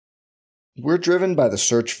We're driven by the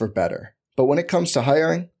search for better. But when it comes to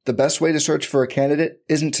hiring, the best way to search for a candidate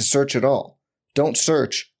isn't to search at all. Don't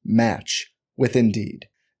search, match with Indeed.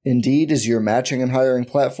 Indeed is your matching and hiring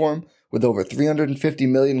platform with over 350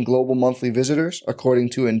 million global monthly visitors,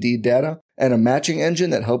 according to Indeed data, and a matching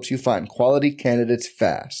engine that helps you find quality candidates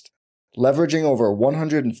fast. Leveraging over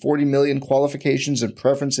 140 million qualifications and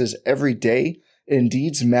preferences every day,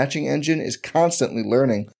 Indeed's matching engine is constantly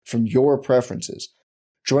learning from your preferences.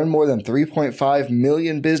 Join more than 3.5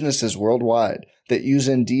 million businesses worldwide that use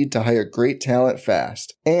Indeed to hire great talent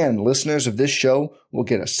fast. And listeners of this show will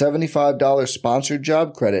get a $75 sponsored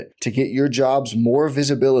job credit to get your jobs more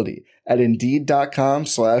visibility at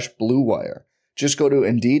Indeed.com/Blue Wire. Just go to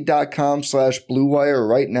Indeed.com/Blue Wire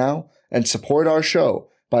right now and support our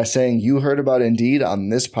show by saying you heard about Indeed on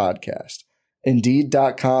this podcast.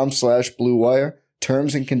 Indeed.com/Blue Wire.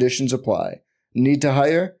 Terms and conditions apply. Need to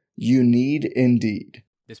hire? You need Indeed.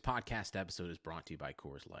 This podcast episode is brought to you by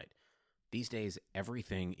Coors Light. These days,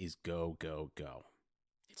 everything is go, go, go.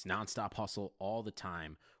 It's nonstop hustle all the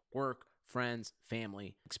time. Work, friends,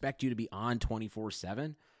 family, expect you to be on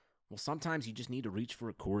 24/7. Well, sometimes you just need to reach for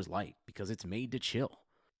a Coors Light because it's made to chill.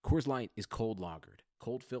 Coors Light is cold lagered,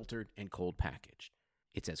 cold filtered, and cold packaged.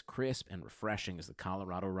 It's as crisp and refreshing as the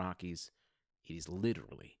Colorado Rockies. It is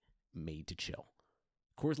literally made to chill.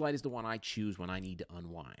 Coors Light is the one I choose when I need to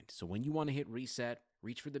unwind. So when you want to hit reset,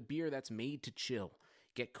 reach for the beer that's made to chill.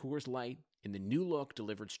 Get Coors Light in the new look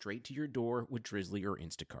delivered straight to your door with Drizzly or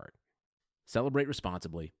Instacart. Celebrate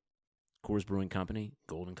responsibly. Coors Brewing Company,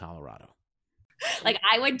 Golden, Colorado. Like,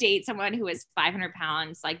 I would date someone who was 500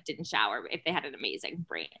 pounds, like didn't shower, if they had an amazing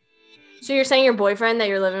brain. So you're saying your boyfriend that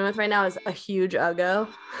you're living with right now is a huge uggo?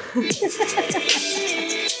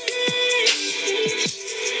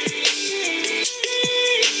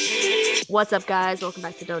 What's up, guys? Welcome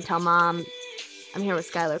back to Don't Tell Mom. I'm here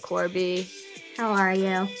with Skylar Corby. How are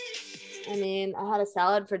you? I mean, I had a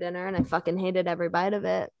salad for dinner and I fucking hated every bite of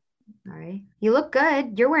it. All right. You look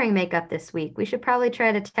good. You're wearing makeup this week. We should probably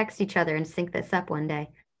try to text each other and sync this up one day.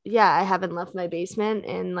 Yeah, I haven't left my basement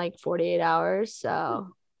in like 48 hours, so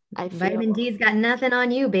I feel... Vitamin D's got nothing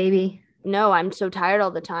on you, baby. No, I'm so tired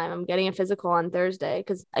all the time. I'm getting a physical on Thursday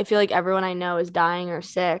because I feel like everyone I know is dying or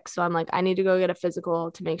sick. So I'm like, I need to go get a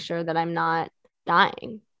physical to make sure that I'm not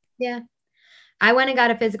dying. Yeah. I went and got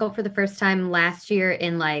a physical for the first time last year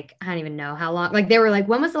in like, I don't even know how long. Like they were like,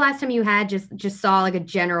 when was the last time you had just saw like a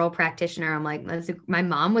general practitioner? I'm like, my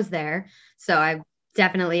mom was there. So I'm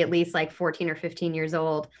definitely at least like 14 or 15 years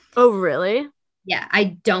old. Oh, really? Yeah.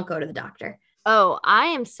 I don't go to the doctor. Oh, I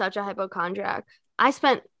am such a hypochondriac. I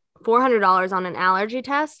spent $400 on an allergy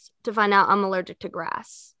test to find out I'm allergic to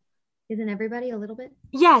grass. Isn't everybody a little bit?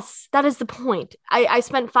 Yes, that is the point. I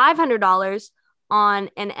spent $500 on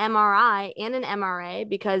an MRI and an MRA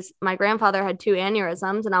because my grandfather had 2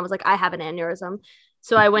 aneurysms and I was like, I have an aneurysm.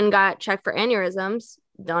 So I went and got checked for aneurysms.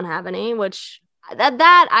 Don't have any, which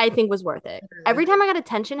that I think was worth it. Every time I got a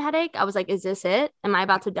tension headache, I was like, is this it? Am I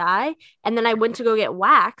about to die? And then I went to go get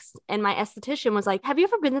waxed and my esthetician was like, have you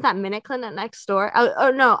ever been to that Minute Clinic next door?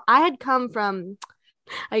 Oh no, I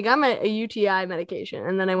got a UTI medication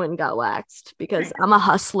and then I went and got waxed because I'm a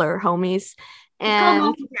hustler, homies.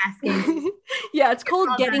 And yeah, it's called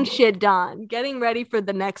getting shit done, getting ready for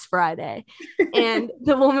the next Friday. And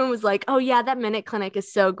the woman was like, oh yeah, that Minute Clinic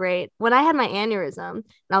is so great. When I had my aneurysm, and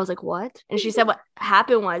I was like, what? And she said what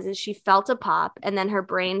happened is she felt a pop and then her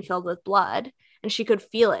brain filled with blood and she could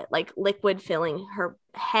feel it, like liquid filling her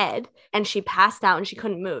head, and she passed out and she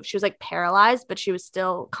couldn't move. She was like paralyzed, but she was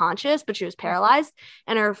still conscious, but she was paralyzed.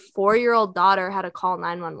 And her 4-year-old daughter had to call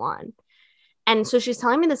 911. And so she's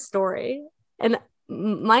telling me this story. And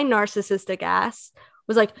my narcissistic ass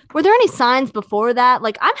was like, were there any signs before that?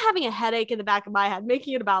 Like, I'm having a headache in the back of my head,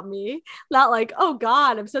 making it about me. Not like, oh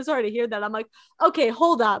God, I'm so sorry to hear that. I'm like, okay,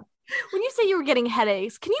 hold up. When you say you were getting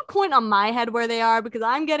headaches, can you point on my head where they are? Because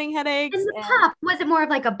I'm getting headaches. And the pop, was it more of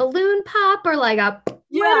like a balloon pop or like a...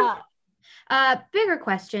 Yeah. Bigger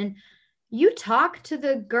question. You talk to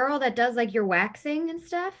the girl that does like your waxing and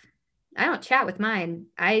stuff? I don't chat with mine.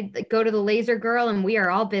 I go to the laser girl and we are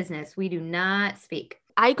all business. We do not speak.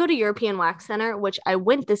 I go to European Wax Center, which I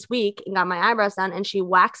went this week and got my eyebrows done and she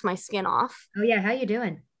waxed my skin off. Oh yeah. How you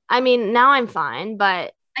doing? I mean, now I'm fine,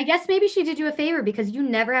 but I guess maybe she did you a favor because you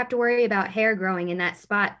never have to worry about hair growing in that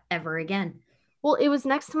spot ever again. Well, it was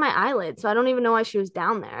next to my eyelid, so I don't even know why she was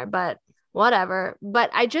down there, but whatever. But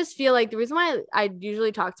I just feel like the reason why I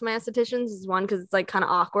usually talk to my estheticians is one, because it's like kind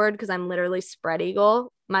of awkward because I'm literally spread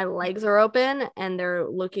eagle. My legs are open and they're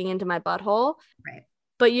looking into my butthole. Right.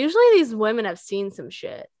 But usually these women have seen some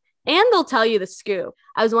shit. And they'll tell you the scoop.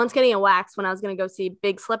 I was once getting a wax when I was going to go see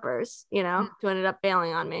Big Slippers, who ended up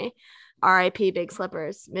bailing on me. R.I.P. Big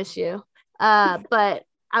Slippers. Miss you. But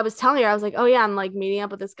I was telling her, I was like, oh yeah, I'm like meeting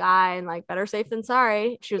up with this guy and like better safe than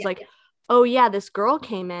sorry. She was like, oh yeah, this girl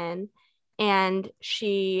came in and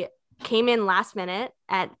she came in last minute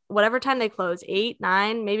at whatever time they closed, 8,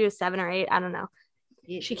 9, maybe it was 7 or 8. I don't know.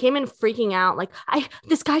 She came in freaking out, like,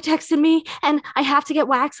 this guy texted me and I have to get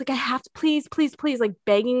waxed. Like, I have to, please, please, please, like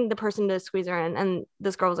begging the person to squeeze her in. And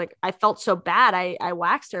this girl was like, I felt so bad. I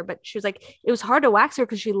waxed her, but she was like, it was hard to wax her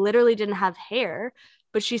because she literally didn't have hair.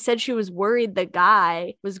 But she said she was worried the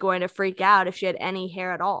guy was going to freak out if she had any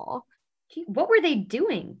hair at all. What were they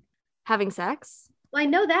doing? Having sex? Well, I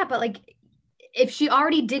know that, but like, if she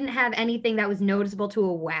already didn't have anything that was noticeable to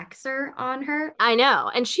a waxer on her. I know.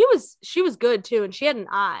 And she was good too. And she had an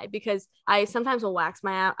eye because I sometimes will wax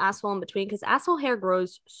my asshole in between because asshole hair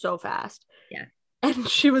grows so fast. Yeah. And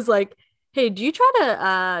she was like, hey, do you try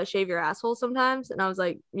to shave your asshole sometimes? And I was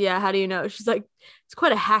like, yeah, how do you know? She's like, it's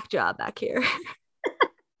quite a hack job back here.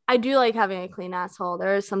 I do like having a clean asshole.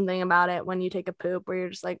 There is something about it when you take a poop where you're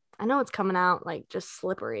just like, I know it's coming out like just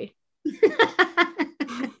slippery.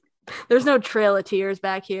 There's no trail of tears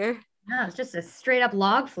back here. No, it's just a straight up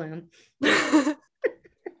log flume. I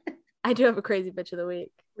do have a crazy bitch of the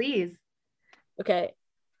week. Please. Okay.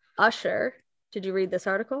 Usher. Did you read this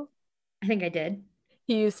article? I think I did.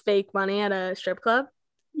 He used fake money at a strip club?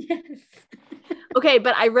 Yes. Okay,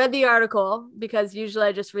 but I read the article because usually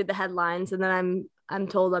I just read the headlines and then I'm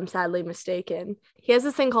told I'm sadly mistaken. He has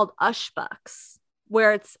this thing called Ushbucks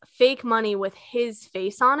where it's fake money with his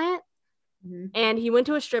face on it. Mm-hmm. And he went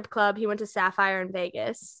to a strip club. He went to Sapphire in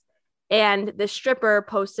Vegas. And the stripper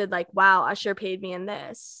posted like, wow, Usher paid me in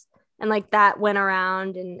this. And like that went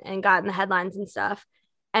around and got in the headlines and stuff.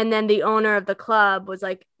 And then the owner of the club was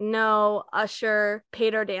like, no, Usher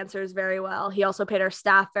paid our dancers very well. He also paid our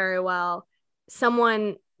staff very well.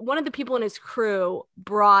 One of the people in his crew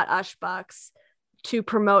brought Ushbucks to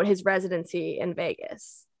promote his residency in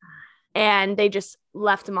Vegas. And they just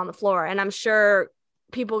left him on the floor. And I'm sure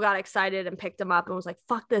people got excited and picked him up and was like,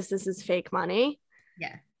 fuck this is fake money.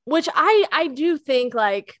 Yeah. Which I do think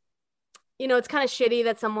like, it's kind of shitty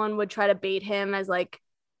that someone would try to bait him as like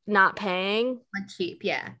not paying. Like cheap,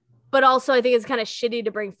 yeah. But also I think it's kind of shitty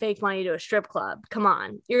to bring fake money to a strip club. Come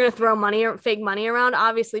on. You're going to throw money or fake money around.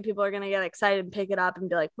 Obviously people are going to get excited and pick it up and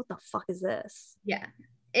be like, what the fuck is this? Yeah.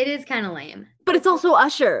 It is kind of lame. But it's also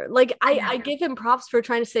Usher. Like, I give him props for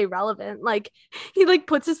trying to stay relevant. Like, he, like,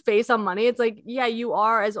 puts his face on money. It's like, yeah, you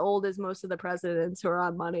are as old as most of the presidents who are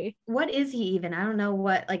on money. What is he even? I don't know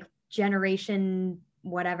what, like, generation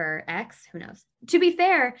whatever, X? Who knows? To be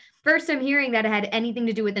fair, first I'm hearing that it had anything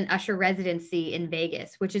to do with an Usher residency in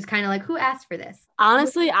Vegas, which is kind of like, who asked for this?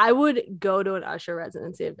 Honestly, I would go to an Usher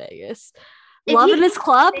residency in Vegas. Loving this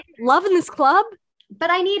club. But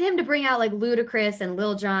I need him to bring out like Ludacris and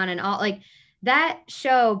Lil Jon and all, like that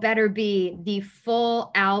show better be the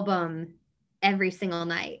full album every single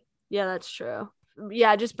night. Yeah, that's true.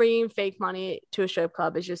 Yeah, just bringing fake money to a strip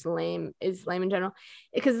club is just lame in general.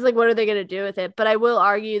 Because it's like, what are they going to do with it? But I will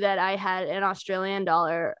argue that I had an Australian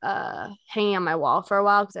dollar hanging on my wall for a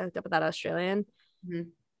while because I hooked up with that Australian. Mm-hmm.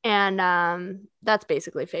 And that's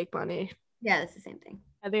basically fake money. Yeah, that's the same thing.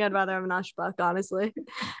 I think I'd rather have an Ushbuck, honestly.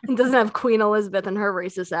 It doesn't have Queen Elizabeth and her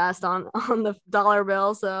racist ass on the dollar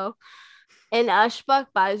bill. So an Ushbuck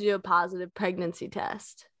buys you a positive pregnancy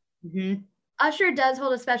test. Mm-hmm. Usher does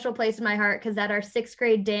hold a special place in my heart because at our 6th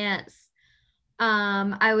grade dance,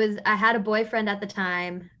 I had a boyfriend at the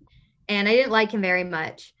time and I didn't like him very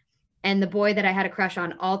much. And the boy that I had a crush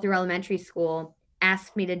on all through elementary school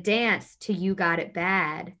asked me to dance to You Got It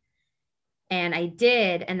Bad. And I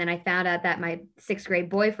did. And then I found out that my 6th grade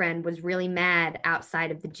boyfriend was really mad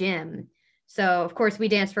outside of the gym. So, of course, we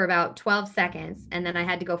danced for about 12 seconds. And then I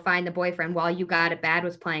had to go find the boyfriend while You Got It Bad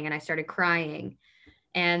was playing. And I started crying.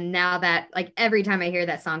 And now that, like, every time I hear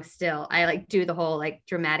that song still, I, like, do the whole, like,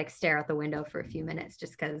 dramatic stare out the window for a few minutes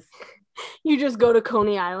just because. You just go to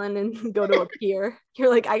Coney Island and go to a pier. You're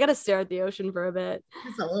like, I got to stare at the ocean for a bit.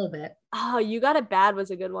 Just a little bit. Oh, You Got It Bad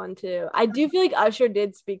was a good one, too. I do feel like Usher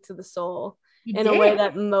did speak to the soul. He in did. A way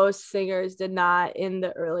that most singers did not in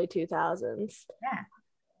the early 2000s. Yeah.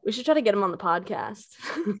 We should try to get him on the podcast.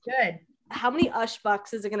 Good. How many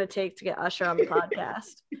Ushbucks is it going to take to get Usher on the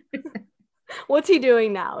podcast? What's he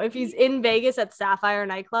doing now? If he's in Vegas at Sapphire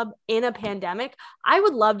nightclub in a pandemic, I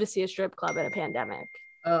would love to see a strip club in a pandemic.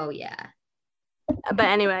 Oh, yeah. But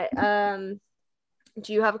anyway,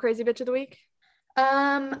 do you have a crazy bitch of the week?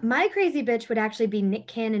 My crazy bitch would actually be Nick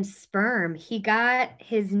Cannon's sperm. He got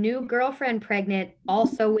his new girlfriend pregnant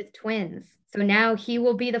also with twins. So now he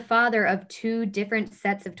will be the father of 2 different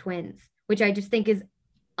sets of twins, which I just think is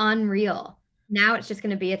unreal. Now it's just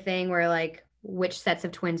going to be a thing where like which sets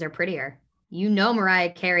of twins are prettier. You know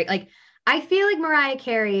Mariah Carey. Like I feel like Mariah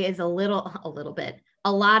Carey is a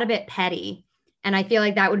lot of it petty. And I feel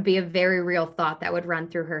like that would be a very real thought that would run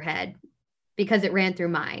through her head because it ran through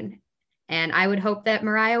mine. And I would hope that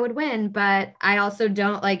Mariah would win, but I also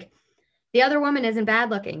don't like the other woman isn't bad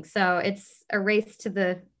looking. So it's a race to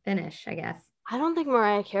the finish, I guess. I don't think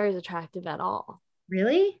Mariah Carey is attractive at all.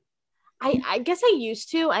 Really? I guess I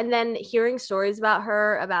used to. And then hearing stories about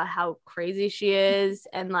her, about how crazy she is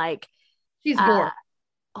and like She's bored.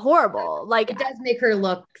 horrible. Like it does make her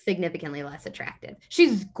look significantly less attractive.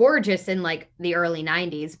 She's gorgeous in like the early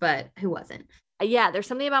 90s, but who wasn't? Yeah, there's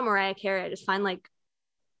something about Mariah Carey I just find like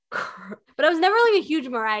but I was never like a huge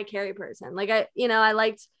Mariah Carey person. Like I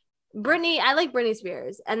liked Britney, I like Britney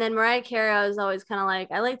Spears. And then Mariah Carey, I was always kind of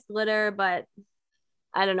like, I liked Glitter, but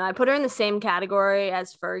I don't know. I put her in the same category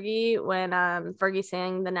as Fergie when Fergie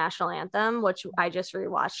sang the national anthem, which I just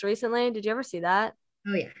rewatched recently. Did you ever see that?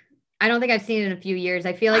 Oh yeah. I don't think I've seen it in a few years.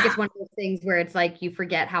 I feel like it's one of those things where it's like you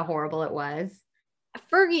forget how horrible it was.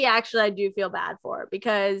 Fergie, actually, I do feel bad for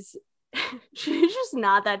because she's just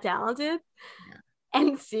not that talented. Yeah.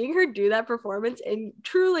 And seeing her do that performance and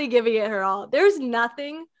truly giving it her all, there's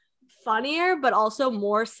nothing funnier, but also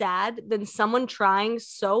more sad than someone trying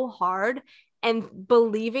so hard and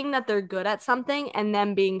believing that they're good at something and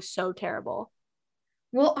them being so terrible.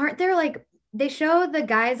 Well, aren't there like, they show the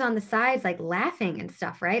guys on the sides like laughing and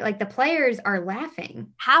stuff, right? Like the players are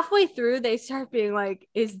laughing. Halfway through, they start being like,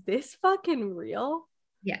 is this fucking real?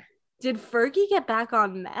 Yeah. Did Fergie get back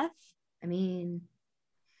on meth? I mean...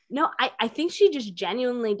 No, I think she just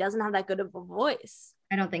genuinely doesn't have that good of a voice.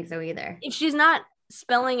 I don't think so either. If she's not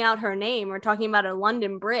spelling out her name or talking about a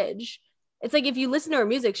London Bridge, it's like if you listen to her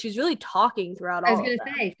music, she's really talking throughout all of it. I was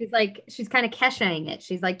going to say, she's kind of Kesha-ing it.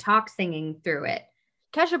 She's like talk singing through it.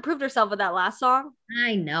 Kesha proved herself with that last song.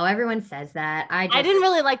 I know, everyone says that. I didn't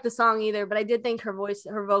really like the song either, but I did think her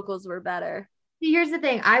vocals were better. See, here's the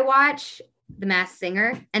thing. I watch The Masked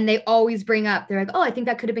Singer and they always bring up, they're like, oh, I think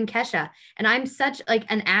that could have been Kesha. And I'm such like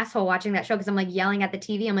an asshole watching that show because I'm like yelling at the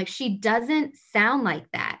TV. I'm like, she doesn't sound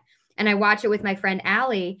like that. And I watch it with my friend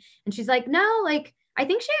Allie and she's like, no, like, I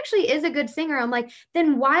think she actually is a good singer. I'm like,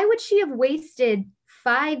 then why would she have wasted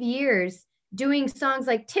 5 years doing songs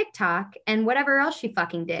like TikTok and whatever else she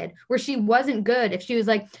fucking did where she wasn't good if she was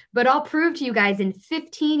like, but I'll prove to you guys in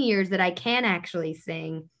 15 years that I can actually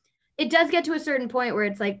sing. It does get to a certain point where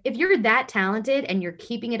it's like, if you're that talented and you're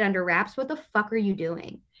keeping it under wraps, what the fuck are you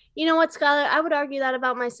doing? You know what, Skylar? I would argue that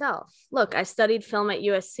about myself. Look, I studied film at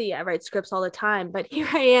USC. I write scripts all the time, but here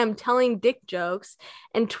I am telling dick jokes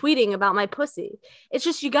and tweeting about my pussy. It's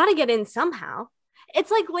just, you got to get in somehow.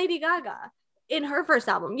 It's like Lady Gaga in her first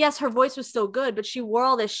album. Yes, her voice was still good, but she wore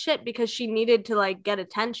all this shit because she needed to like get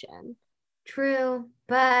attention. True,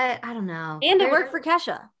 but I don't know. And it worked for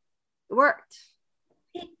Kesha. It worked.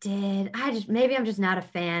 It did. Maybe I'm just not a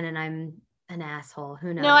fan and I'm an asshole.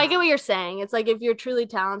 Who knows? No, I get what you're saying. It's like if you're truly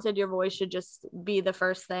talented, your voice should just be the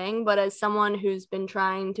first thing. But as someone who's been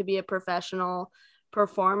trying to be a professional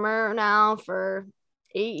performer now for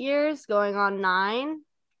 8 years, going on 9,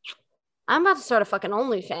 I'm about to start a fucking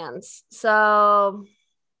OnlyFans. So,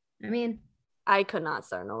 I mean, I could not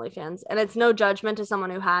start an OnlyFans. And it's no judgment to someone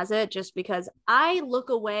who has it, just because I look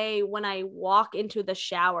away when I walk into the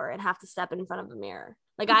shower and have to step in front of a mirror.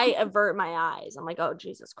 Like I avert my eyes. I'm like, oh,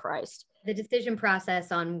 Jesus Christ. The decision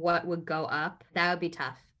process on what would go up, that would be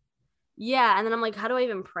tough. Yeah. And then I'm like, how do I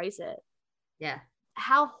even price it? Yeah.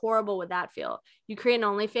 How horrible would that feel? You create an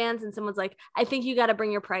OnlyFans and someone's like, I think you got to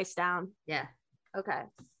bring your price down. Yeah. Okay.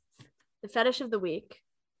 The fetish of the week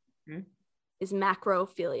is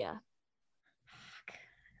macrophilia.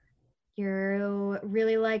 You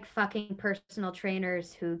really like fucking personal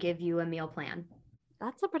trainers who give you a meal plan.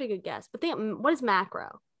 That's a pretty good guess. But what is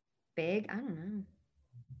macro? Big? I don't know.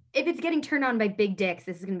 If it's getting turned on by big dicks,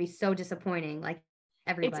 this is going to be so disappointing. Like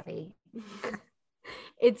everybody.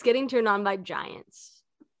 It's getting turned on by giants.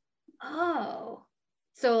 Oh.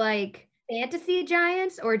 So like fantasy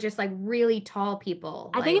giants or just like really tall people?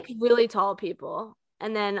 I think it's really tall people.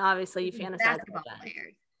 And then obviously you fantasize basketball about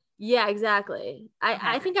players. Yeah, exactly.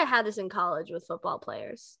 I think I had this in college with football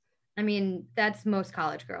players. I mean, that's most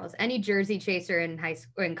college girls. Any jersey chaser in high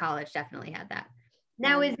school, in college, definitely had that.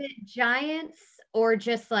 Now, is it giants or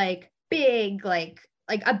just like big, like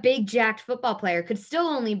a big jacked football player could still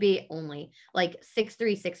only be like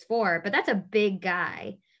 6'3", 6'4", but that's a big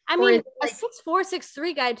guy. I Or mean, is it a like- 6'4",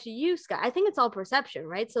 6'3" guy to you, Scott. I think it's all perception,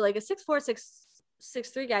 right? So like a 6'4",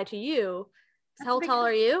 6'3" guy to you. That's How a big tall guy.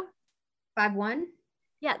 are you? 5'1"?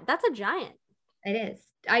 Yeah, that's a giant. It is.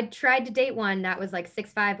 I tried to date one that was like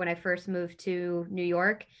 6'5" when I first moved to New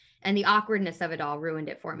York, and the awkwardness of it all ruined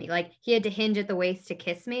it for me. Like he had to hinge at the waist to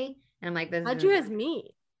kiss me, and I'm like, this How'd is you guys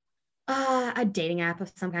meet? a dating app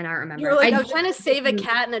of some kind. I don't remember. You were like, I was just- trying to save a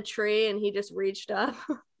cat in a tree, and he just reached up.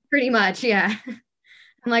 Pretty much, yeah.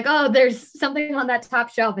 I'm like, oh, there's something on that top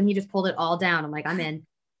shelf, and he just pulled it all down. I'm like, I'm in.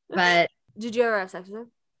 But Did you ever have sex with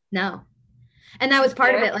him? no. And that was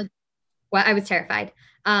part of it. Like, well, I was terrified.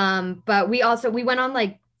 But we went on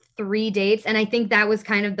like 3 dates, and I think that was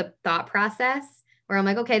kind of the thought process where I'm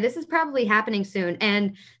like, okay, this is probably happening soon.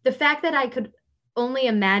 And the fact that I could only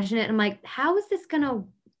imagine it, I'm like, how is this gonna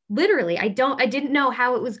literally? I didn't know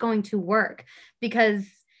how it was going to work, because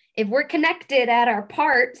if we're connected at our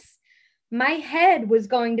parts, my head was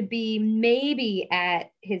going to be maybe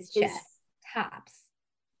at his chest tops.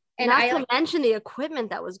 And Not to mention the equipment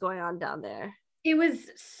that was going on down there. it was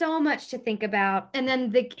so much to think about. And then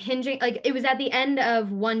the hinging, like it was at the end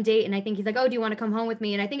of one date, and I think he's like, oh, do you want to come home with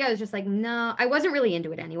me? And I think I was just like, no, I wasn't really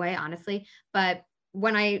into it anyway, honestly. But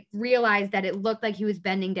when I realized that it looked like he was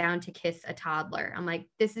bending down to kiss a toddler, I'm like,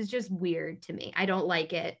 this is just weird to me. I don't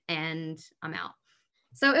like it, and I'm out.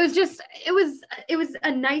 So it was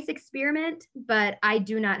a nice experiment, but I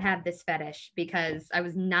do not have this fetish because I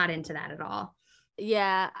was not into that at all.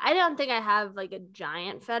 Yeah, I don't think I have like a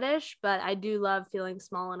giant fetish, but I do love feeling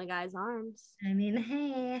small in a guy's arms. I mean,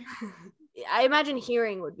 hey. I imagine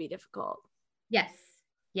hearing would be difficult. Yes.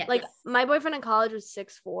 Yes. Like my boyfriend in college was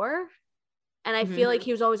 6'4", and I feel like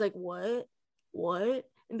he was always like, what?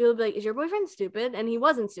 And people would be like, is your boyfriend stupid? And he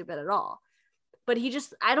wasn't stupid at all. But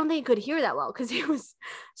I don't think he could hear that well because he was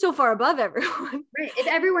so far above everyone. Right. If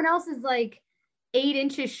everyone else is like 8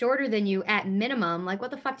 inches shorter than you at minimum, like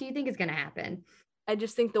what the fuck do you think is going to happen? I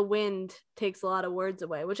just think the wind takes a lot of words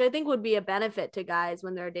away, which I think would be a benefit to guys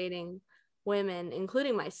when they're dating women,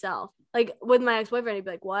 including myself. Like with my ex-boyfriend, he'd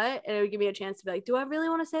be like, what? And it would give me a chance to be like, do I really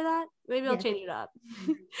want to say that? Maybe I'll change it up.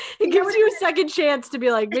 It gives you a second chance to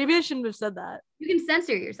be like, maybe I shouldn't have said that. You can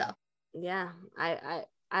censor yourself. Yeah, I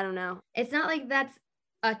don't know. It's not like that's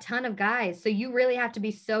a ton of guys. So you really have to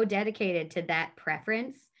be so dedicated to that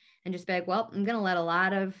preference and just be like, well, I'm going to let a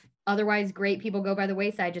lot of otherwise great people go by the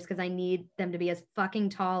wayside just because I need them to be as fucking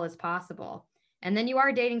tall as possible. And then you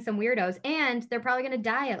are dating some weirdos, and they're probably going to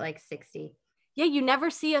die at like 60. Yeah, you never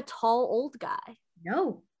see a tall old guy.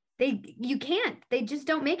 No, you can't. They just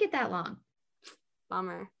don't make it that long.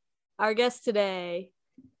 Bummer. Our guest today,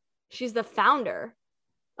 she's the founder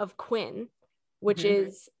of Quinn, which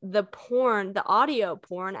is the audio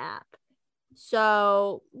porn app.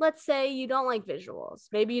 So let's say you don't like visuals.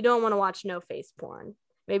 Maybe you don't want to watch no face porn.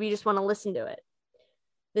 Maybe you just want to listen to it.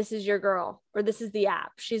 This is your girl, or this is the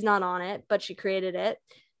app. She's not on it, but she created it.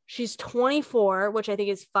 She's 24, which I think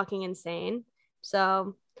is fucking insane.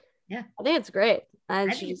 So yeah, I think it's great. And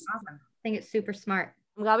I think it's awesome. I think it's super smart.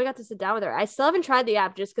 I'm glad we got to sit down with her. I still haven't tried the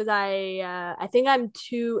app just because I think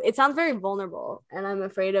it sounds very vulnerable, and I'm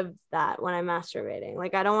afraid of that when I'm masturbating.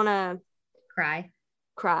 Like I don't want to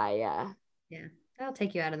cry. Yeah. Yeah. That'll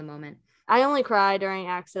take you out of the moment. I only cry during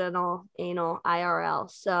accidental anal IRL.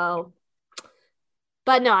 So,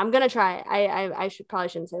 but no, I'm going to try it. I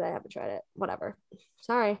shouldn't say that I haven't tried it. Whatever.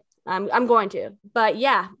 Sorry. I'm going to, but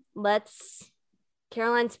yeah,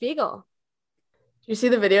 Caroline Spiegel. Did you see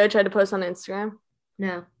the video I tried to post on Instagram?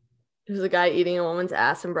 No. It was a guy eating a woman's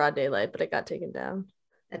ass in broad daylight, but it got taken down.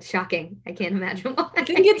 That's shocking. I can't imagine why. It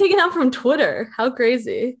didn't get taken down from Twitter. How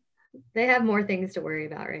crazy. They have more things to worry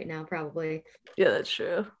about right now, probably. Yeah, that's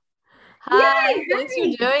true. Hi, Yay, thanks for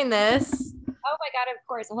doing this. Oh my God, of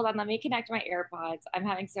course. Hold on, let me connect my AirPods. I'm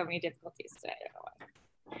having so many difficulties today. I don't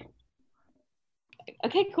know why.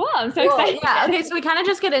 Okay, cool. I'm so excited. Yeah, okay, so we kind of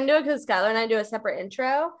just get into it because Skylar and I do a separate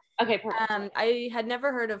intro. Okay, perfect. I had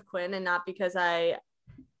never heard of Quinn, and not because I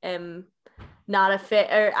am not a fit,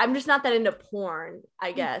 or I'm just not that into porn,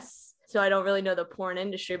 I guess. So I don't really know the porn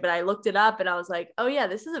industry, but I looked it up and I was like, oh yeah,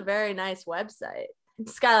 this is a very nice website.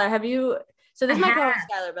 Skylar, so this is my co-host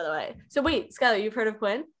Skylar, by the way. So wait, Skylar, you've heard of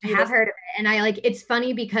Quinn? I have heard of it. And it's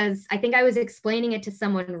funny because I think I was explaining it to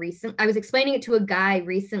someone recently. I was explaining it to a guy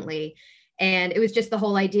recently, and it was just the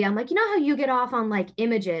whole idea. I'm like, you know how you get off on like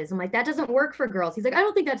images? I'm like, that doesn't work for girls. He's like, I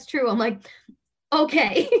don't think that's true. I'm like,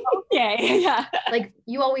 okay. Okay. Yeah. Like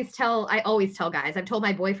I always tell guys, I've told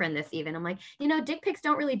my boyfriend this even. I'm like, dick pics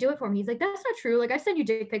don't really do it for me. He's like, that's not true. Like I sent you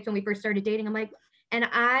dick pics when we first started dating. I'm like, and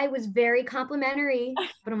I was very complimentary,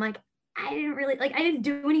 but I'm like, I didn't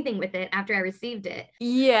do anything with it after I received it.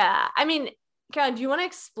 Yeah. I mean, Karen, do you want to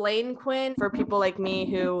explain Quinn for people like me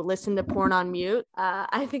who listen to porn on mute?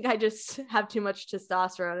 I think I just have too much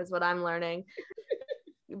testosterone is what I'm learning.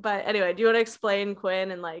 But anyway, do you want to explain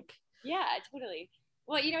Quinn and like? Yeah, totally.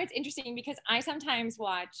 Well, it's interesting because I sometimes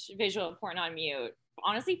watch visual porn on mute,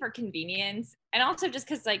 honestly, for convenience. And also just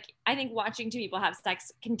because like, I think watching two people have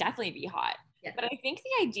sex can definitely be hot. Yeah. But I think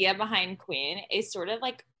the idea behind Quinn is sort of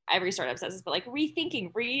like every startup says this, but like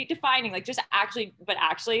rethinking, redefining, like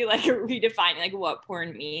actually like redefining like what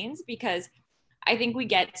porn means, because I think we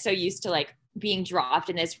get so used to like being dropped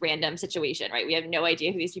in this random situation, right? We have no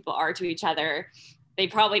idea who these people are to each other. They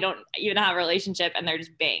probably don't even have a relationship and they're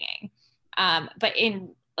just banging. But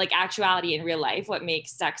in like actuality in real life, what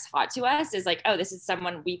makes sex hot to us is like, oh, this is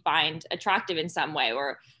someone we find attractive in some way,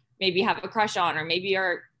 or maybe have a crush on, or maybe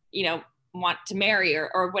are, want to marry,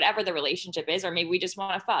 or whatever the relationship is, or maybe we just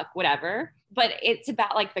want to fuck, whatever. But it's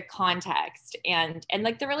about like the context and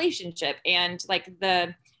like the relationship and like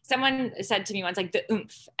someone said to me once, like the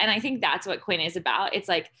oomph. And I think that's what Quinn is about. It's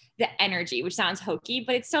like the energy, which sounds hokey,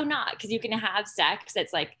 but it's so not, because you can have sex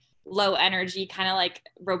that's like low energy, kind of like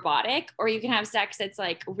robotic, or you can have sex that's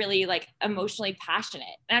like really like emotionally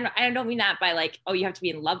passionate. And I don't mean that by like, oh, you have to be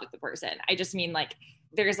in love with the person. I just mean like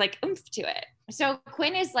there's like oomph to it. So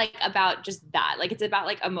Quinn is like about just that. Like it's about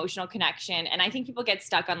like emotional connection. And I think people get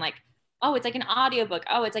stuck on like, oh, it's like an audiobook.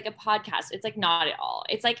 Oh, it's like a podcast. It's like not at all.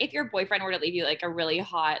 It's like if your boyfriend were to leave you like a really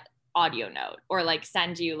hot audio note, or like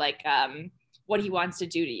send you like what he wants to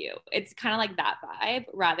do to you. It's kind of like that vibe,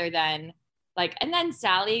 rather than like, and then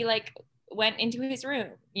Sally like went into his room,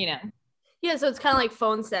 Yeah, so it's kind of like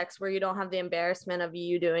phone sex where you don't have the embarrassment of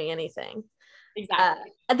you doing anything.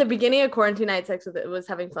 Exactly. At the beginning of quarantine, I was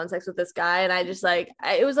having phone sex with this guy, and I just like,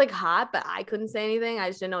 it was like hot, but I couldn't say anything. I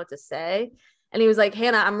just didn't know what to say. And he was like,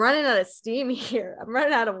 Hannah, I'm running out of steam here. I'm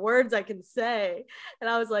running out of words I can say. And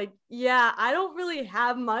I was like, yeah, I don't really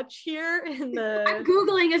have much here in the. I'm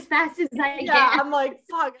Googling as fast as I can. Yeah, I'm like,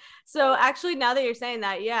 fuck. So actually, now that you're saying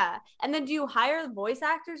that, yeah. And then do you hire voice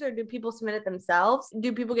actors, or do people submit it themselves?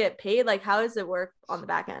 Do people get paid? Like, how does it work on the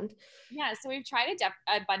back end? Yeah, so we've tried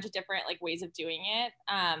a bunch of different like ways of doing it.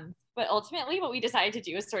 But ultimately what we decided to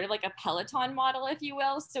do is sort of like a Peloton model, if you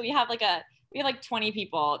will. So we have like 20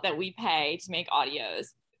 people that we pay to make audios,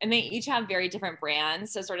 and they each have very different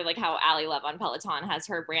brands. So sort of like how Allie Love on Peloton has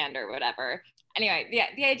her brand or whatever. Anyway,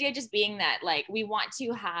 the idea just being that like we want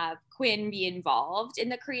to have Quinn be involved in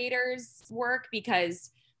the creators' work,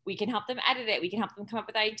 because we can help them edit it. We can help them come up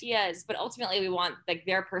with ideas, but ultimately we want like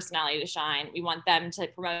their personality to shine. We want them to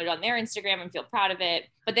promote it on their Instagram and feel proud of it,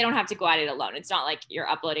 but they don't have to go at it alone. It's not like you're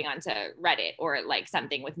uploading onto Reddit or like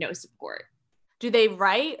something with no support. Do they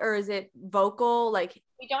write, or is it vocal? Like,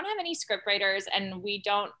 we don't have any script writers, and we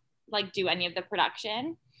don't like do any of the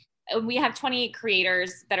production. We have 28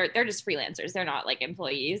 creators they're just freelancers. They're not like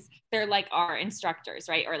employees. They're like our instructors,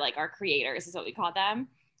 right? Or like our creators is what we call them.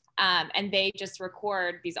 And they just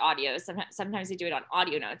record these audios. Sometimes they do it on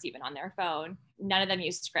audio notes, even on their phone. None of them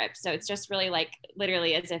use scripts. So it's just really like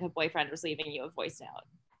literally as if a boyfriend was leaving you a voice note.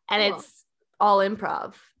 And It's all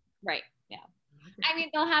improv. Right. Yeah. I mean,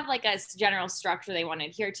 they'll have like a general structure they want to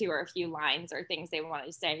adhere to, or a few lines or things they want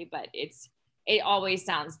to say, but it always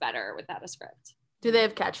sounds better without a script. Do they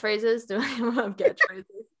have catchphrases? Do anyone have catchphrases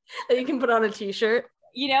that you can put on a t-shirt?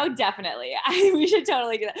 Definitely. We should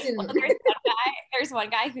totally do that. Well, there's one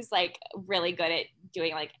guy who's like really good at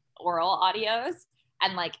doing like oral audios,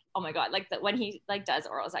 and like, oh my God, like when he like does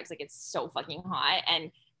oral sex, like it's so fucking hot.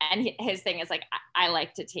 And his thing is like, I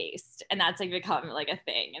like to taste. And that's like become like a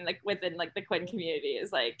thing. And like within like the Quinn community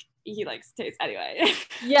is like, he likes to taste anyway.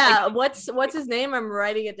 Yeah. Like, what's his name? I'm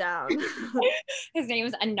writing it down. His name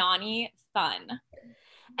is Anani Fun.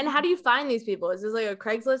 And how do you find these people? Is this like a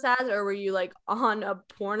Craigslist ad, or were you like on a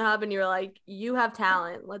Pornhub and you're like, you have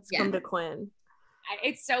talent, let's come to Quinn?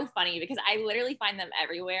 It's so funny because I literally find them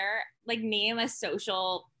everywhere. Like name a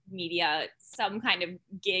social media, some kind of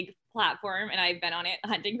gig platform, and I've been on it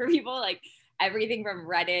hunting for people, like everything from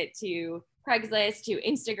Reddit to Craigslist to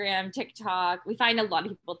Instagram, TikTok. We find a lot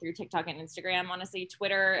of people through TikTok and Instagram. Honestly,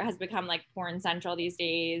 Twitter has become like porn central these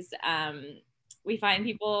days. We find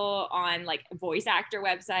people on like voice actor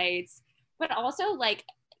websites, but also like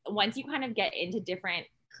once you kind of get into different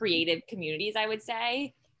creative communities, I would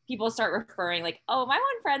say people start referring like, oh, my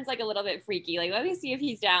one friend's like a little bit freaky. Like, let me see if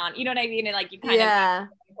he's down. You know what I mean? And like you kind of get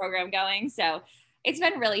the program going. So it's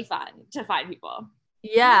been really fun to find people.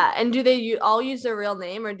 Yeah. And do they all use their real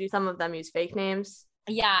name, or do some of them use fake names?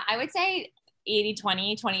 Yeah, I would say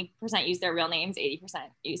 80-20, 20% use their real names, 80%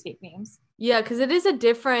 use fake names. Yeah, because it is a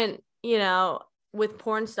different, with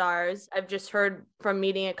porn stars, I've just heard from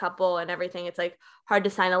meeting a couple and everything, it's like hard to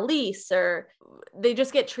sign a lease, or they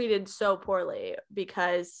just get treated so poorly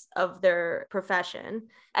because of their profession.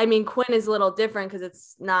 I mean, Quinn is a little different because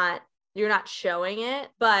it's not, you're not showing it,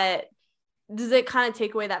 but does it kind of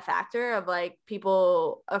take away that factor of like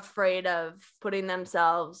people afraid of putting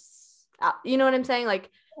themselves out? You know what I'm saying? Like,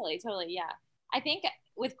 Totally. Yeah. I think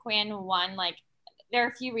with Quinn, one, like, there are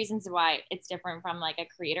a few reasons why it's different from like a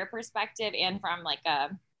creator perspective and from like a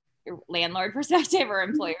landlord perspective or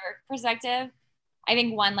employer perspective. I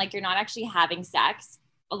think one, like, you're not actually having sex.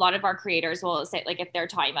 A lot of our creators will say, like, if they're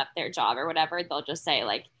talking about their job or whatever, they'll just say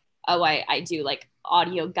like, oh, I do like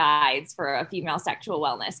audio guides for a female sexual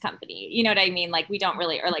wellness company. You know what I mean? Like, we don't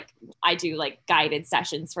really, or like I do like guided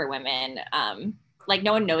sessions for women. Like,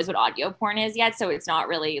 no one knows what audio porn is yet. So it's not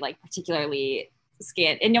really like particularly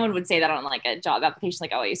and no one would say that on like a job application,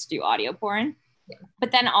 like, oh, I used to do audio porn. Yeah.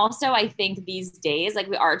 But then also I think these days, like,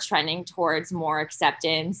 we are trending towards more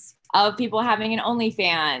acceptance of people having an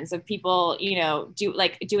OnlyFans, of people, you know,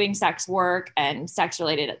 doing sex work and sex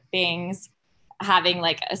related things, having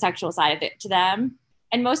like a sexual side of it to them.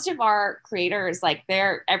 And most of our creators, like,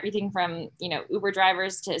 they're everything from, you know, Uber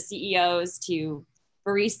drivers to CEOs to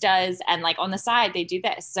baristas, and like on the side they do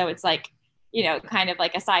this. So it's like, you know, kind of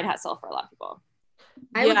like a side hustle for a lot of people.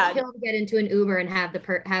 I would kill to get into an Uber and have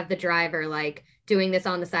the driver like doing this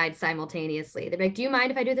on the side simultaneously. They're like, "Do you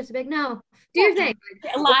mind if I do this?" I'm like, "No, do your thing."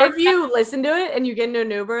 Or if you listen to it and you get into an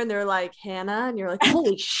Uber and they're like, "Hannah," and you're like,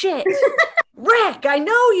 "Holy shit, Rick, I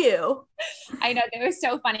know you." I know, that was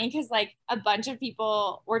so funny because like a bunch of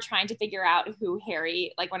people were trying to figure out who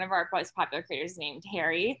Harry, like one of our most popular creators named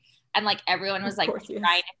Harry, and like everyone was like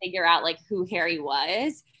trying to figure out like who Harry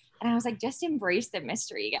was. And I was like, just embrace the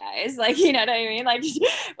mystery, guys. Like, you know what I mean? Like,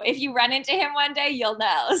 if you run into him one day, you'll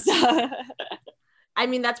know. So. I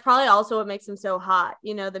mean, that's probably also what makes him so hot,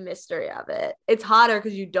 you know, the mystery of it. It's hotter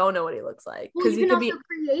because you don't know what he looks like. Well, you can also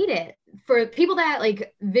create it. For people that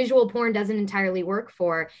like visual porn doesn't entirely work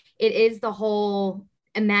for, it is the whole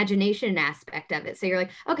imagination aspect of it. So you're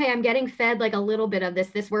like, okay, I'm getting fed like a little bit of this.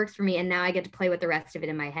 This works for me. And now I get to play with the rest of it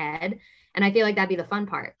in my head. And I feel like that'd be the fun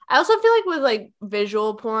part. I also feel like with like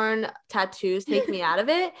visual porn, tattoos take me out of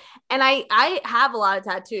it. And I have a lot of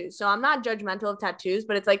tattoos, so I'm not judgmental of tattoos,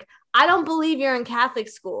 but it's like, I don't believe you're in Catholic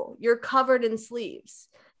school. You're covered in sleeves.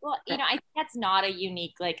 Well, you know, I think that's not a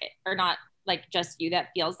unique, like, or not like just you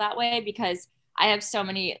that feels that way, because I have so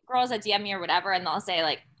many girls that DM me or whatever, and they'll say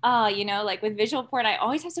like, oh, you know, like with visual porn, I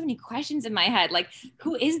always have so many questions in my head. Like,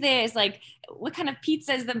 who is this? Like, what kind of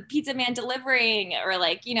pizza is the pizza man delivering? Or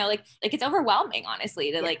like, you know, like it's overwhelming,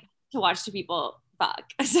 honestly, to like to watch two people fuck.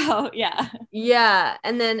 So yeah. Yeah.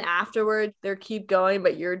 And then afterwards they keep going,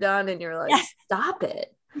 but you're done and you're like, stop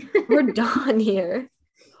it. We're done here.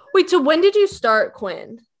 Wait, so when did you start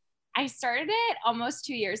Quinn? I started it almost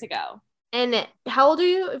 2 years ago. And how old are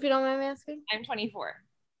you, if you don't mind me asking? I'm 24.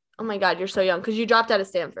 Oh my God, you're so young, because you dropped out of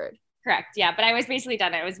Stanford. Correct. Yeah, but I was basically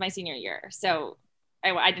done. It was my senior year. So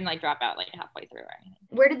I didn't like drop out like halfway through or anything.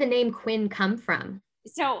 Where did the name Quinn come from?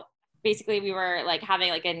 So basically we were like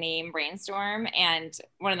having like a name brainstorm, and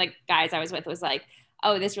one of the guys I was with was like,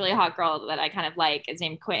 oh, this really hot girl that I kind of like is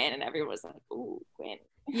named Quinn. And everyone was like, ooh, Quinn.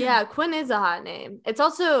 Yeah, Quinn is a hot name. It's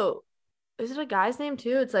also, is it a guy's name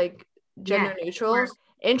too? It's like gender neutral.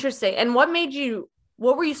 Interesting. And what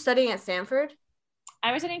were you studying at Stanford?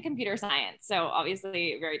 I was studying computer science, so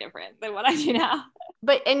obviously very different than what I do now.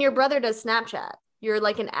 And your brother does Snapchat. You're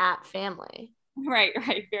like an app family. Right.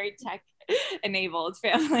 Very tech enabled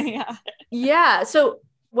family. Yeah. Yeah. So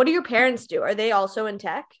what do your parents do? Are they also in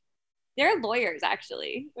tech? They're lawyers,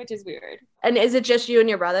 actually, which is weird. And is it just you and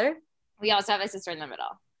your brother? We also have a sister in the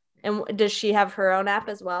middle. And does she have her own app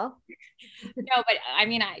as well? No, but I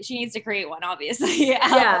mean, she needs to create one, obviously.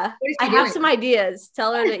 Yeah. I have some ideas.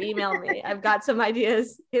 Tell her to email me. I've got some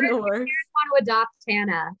ideas in the works. I want to adopt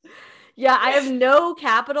Hannah. Yeah, I have no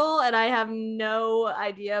capital and I have no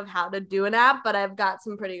idea of how to do an app, but I've got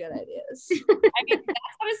some pretty good ideas. I mean, that's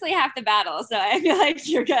honestly half the battle. So I feel like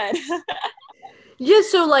you're good. Yeah,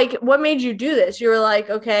 so like what made you do this? You were like,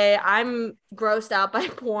 okay, I'm grossed out by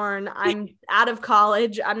porn. I'm out of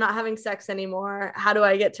college. I'm not having sex anymore. How do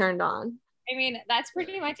I get turned on? I mean, that's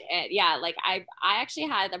pretty much it. Yeah, like I actually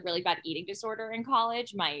had a really bad eating disorder in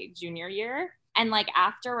college my junior year. And like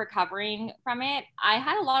after recovering from it, I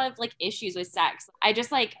had a lot of like issues with sex. I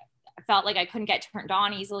just like felt like I couldn't get turned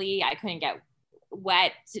on easily. I couldn't get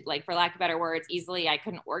wet, like for lack of better words, easily. I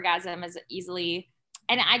couldn't orgasm as easily.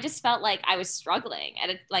 And I just felt like I was struggling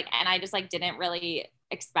and I just like didn't really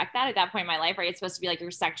expect that at that point in my life, right? It's supposed to be like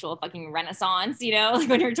your sexual fucking renaissance, you know, like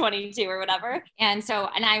when you're 22 or whatever. And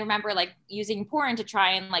I remember like using porn to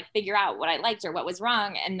try and like figure out what I liked or what was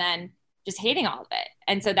wrong, and then just hating all of it.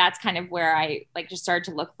 And so that's kind of where I like just started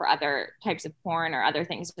to look for other types of porn or other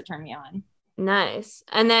things to turn me on. Nice.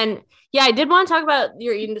 And then, yeah, I did want to talk about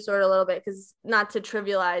your eating disorder a little bit, because not to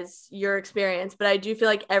trivialize your experience, but I do feel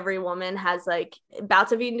like every woman has like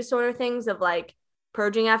bouts of eating disorder things of like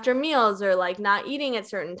purging after meals or like not eating at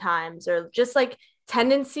certain times or just like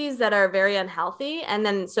tendencies that are very unhealthy. And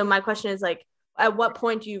then, so my question is like, at what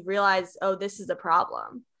point do you realize, oh, this is a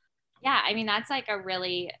problem? Yeah. I mean, that's like a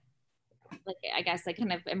really, like, I guess like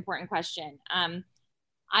kind of important question.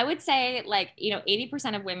 I would say like,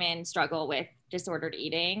 80% of women struggle with disordered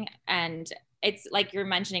eating. And it's like you're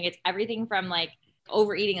mentioning, it's everything from like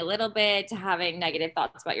overeating a little bit to having negative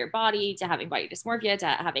thoughts about your body, to having body dysmorphia, to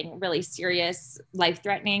having really serious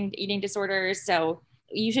life-threatening eating disorders. So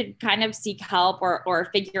you should kind of seek help or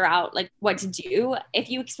figure out like what to do if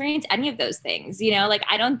you experience any of those things. Like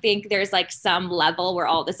I don't think there's like some level where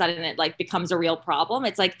all of a sudden it like becomes a real problem.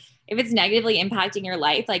 It's like if it's negatively impacting your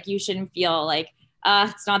life, like you shouldn't feel like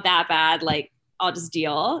it's not that bad, like I'll just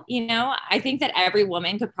deal. I think that every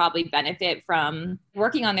woman could probably benefit from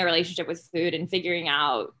working on their relationship with food and figuring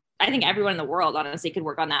out, I think everyone in the world honestly could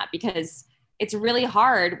work on that, because it's really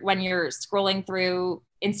hard when you're scrolling through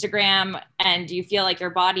Instagram and you feel like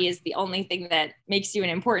your body is the only thing that makes you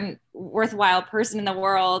an important, worthwhile person in the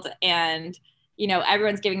world. And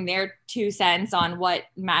everyone's giving their 2 cents on what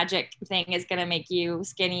magic thing is going to make you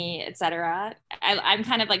skinny, etc. I'm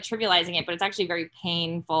kind of like trivializing it, but it's actually a very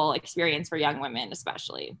painful experience for young women,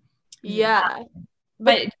 especially. Yeah.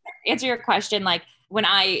 But to answer your question, like when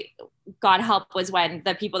I got help was when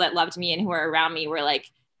the people that loved me and who were around me were like,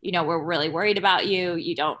 we're really worried about you.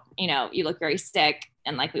 You don't, you look very sick,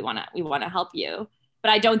 and like, we want to help you. But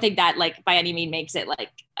I don't think that like by any means makes it like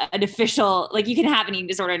an official, like you can have an eating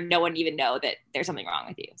disorder and no one even know that there's something wrong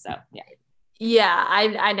with you. So yeah. Yeah,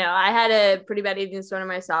 I know. I had a pretty bad eating disorder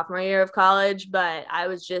my sophomore year of college, but I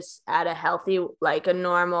was just at a healthy, like a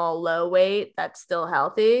normal low weight that's still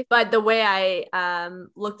healthy. But the way I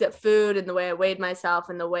looked at food and the way I weighed myself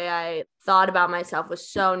and the way I thought about myself was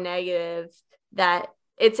so negative that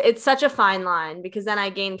it's such a fine line, because then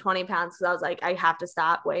I gained 20 pounds because I was like, I have to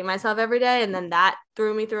stop weighing myself every day. And then that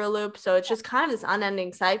threw me through a loop. So it's just kind of this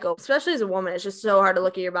unending cycle, especially as a woman. It's just so hard to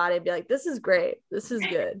look at your body and be like, this is great. This is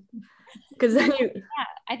good. Because then yeah,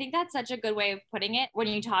 I think that's such a good way of putting it when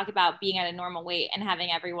you talk about being at a normal weight and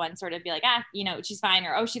having everyone sort of be like, she's fine,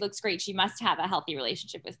 or, oh, she looks great, she must have a healthy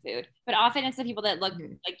relationship with food. But often it's the people that look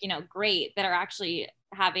like, great, that are actually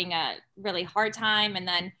having a really hard time. And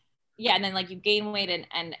then like you gain weight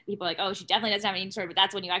and people are like, oh, she definitely doesn't have any disorder, but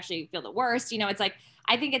that's when you actually feel the worst. It's like,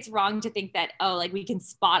 I think it's wrong to think that, oh, like we can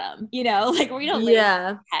spot them, like we don't live in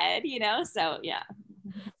our head, so yeah.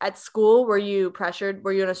 At school, were you pressured?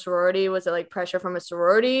 Were you in a sorority? Was it like pressure from a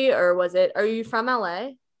sorority, or are you from LA?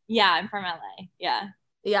 Yeah, I'm from LA. Yeah.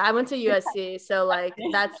 Yeah, I went to USC. So like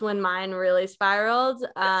that's when mine really spiraled.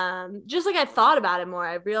 Just like I thought about it more,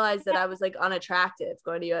 I realized that I was like unattractive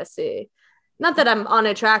going to USC. Not that I'm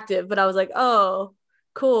unattractive, but I was like, oh,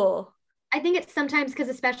 cool. I think it's sometimes because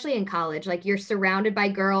especially in college, like you're surrounded by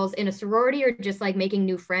girls in a sorority or just like making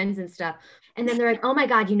new friends and stuff. And then they're like, oh my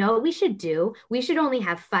God, you know what we should do? We should only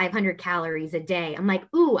have 500 calories a day. I'm like,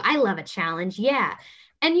 ooh, I love a challenge. Yeah.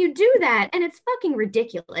 And you do that and it's fucking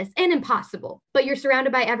ridiculous and impossible. But you're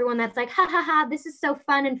surrounded by everyone that's like, ha ha ha, this is so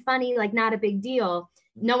fun and funny, like not a big deal.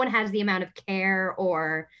 No one has the amount of care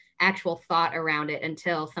or actual thought around it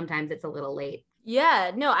until sometimes it's a little late.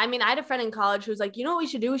 Yeah, no, I mean, I had a friend in college who was like, you know what we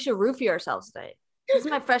should do? We should roofie ourselves today. This is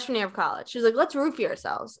my freshman year of college. She was like, let's roofie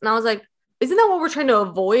ourselves. And I was like, isn't that what we're trying to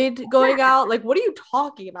avoid going out? Like, what are you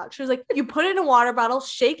talking about? She was like, you put it in a water bottle,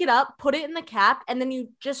 shake it up, put it in the cap, and then you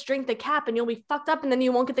just drink the cap and you'll be fucked up and then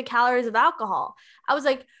you won't get the calories of alcohol. I was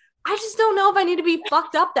like, I just don't know if I need to be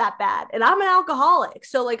fucked up that bad. And I'm an alcoholic.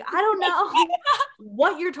 So like, I don't know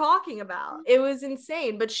what you're talking about. It was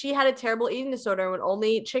insane. But she had a terrible eating disorder and would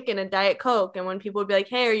only eat chicken and Diet Coke. And when people would be like,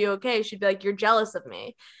 hey, are you okay? She'd be like, you're jealous of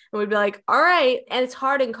me. And we'd be like, all right. And it's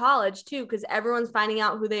hard in college too, because everyone's finding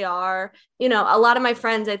out who they are. A lot of my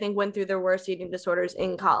friends, I think, went through their worst eating disorders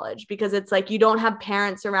in college, because it's like, you don't have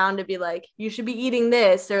parents around to be like, you should be eating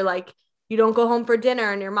this, or like, you don't go home for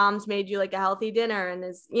dinner and your mom's made you like a healthy dinner, and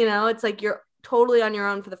it's like you're totally on your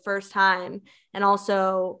own for the first time. And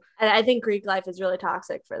also, I think Greek life is really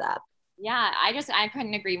toxic for that. Yeah, I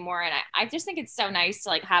couldn't agree more. And I just think it's so nice to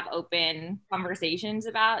like have open conversations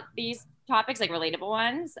about these topics, like relatable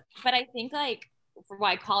ones. But I think like for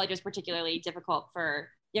why college is particularly difficult for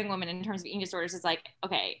young women in terms of eating disorders is like,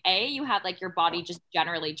 okay, you have like your body just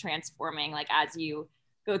generally transforming like as you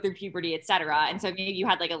go through puberty, etc. And so maybe you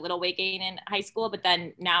had like a little weight gain in high school, but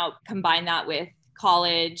then now combine that with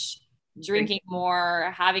college, drinking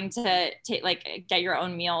more, having to like get your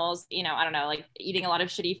own meals, you know, I don't know, like eating a lot of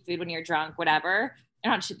shitty food when you're drunk, whatever.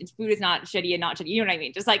 Food is not shitty and not shitty. You know what I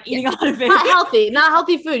mean? Just like eating a lot of food. Not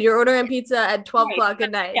healthy food. You're ordering pizza at 12 o'clock at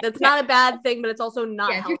night. That's not a bad thing, but it's also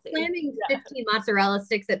not healthy. You're slamming 15 mozzarella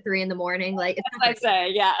sticks at 3 a.m. Like it's I'd say,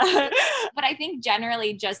 yeah. But I think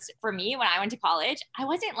generally just for me, when I went to college, I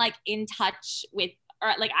wasn't like in touch with,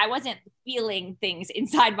 or like I wasn't feeling things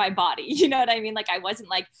inside my body. You know what I mean? Like I wasn't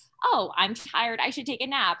like, oh, I'm tired, I should take a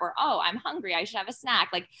nap, or oh, I'm hungry, I should have a snack.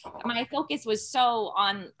 Like my focus was so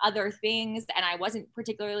on other things, and I wasn't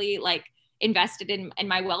particularly like invested in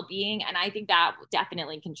my well-being. And I think that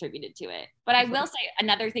definitely contributed to it. But I will say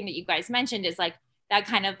another thing that you guys mentioned is like that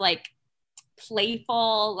kind of like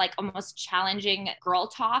playful, like almost challenging girl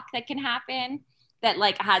talk that can happen that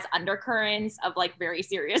like has undercurrents of like very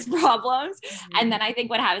serious problems. Mm-hmm. And then I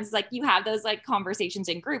think what happens is like you have those like conversations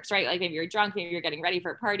in groups, right? Like maybe you're drunk, maybe you're getting ready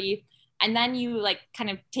for a party, and then you like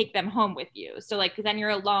kind of take them home with you. So like then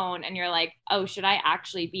you're alone and you're like, oh, should I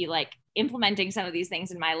actually be like implementing some of these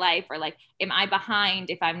things in my life? Or like, am I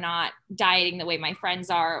behind if I'm not dieting the way my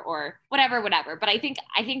friends are, or whatever. But I think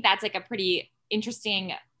that's like a pretty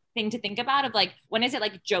interesting thing to think about of like, when is it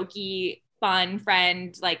like jokey, fun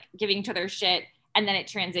friend, like giving each other shit, and then it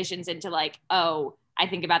transitions into like, oh, I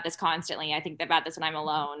think about this constantly. I think about this when I'm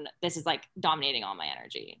alone. This is like dominating all my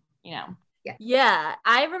energy, you know? Yeah.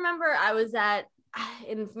 I remember I was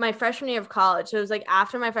in my freshman year of college. So it was like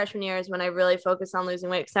after my freshman year is when I really focused on losing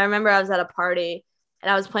weight. Cause I remember I was at a party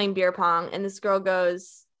and I was playing beer pong, and this girl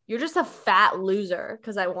goes, "You're just a fat loser,"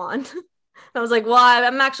 cause I won. I was like, well,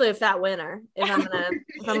 I'm actually a fat winner if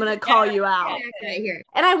I'm gonna call you out.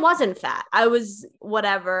 And I wasn't fat. I was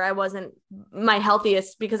whatever. I wasn't my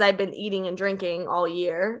healthiest because I'd been eating and drinking all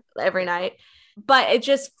year, every night. But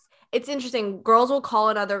it's interesting. Girls will call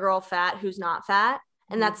another girl fat who's not fat,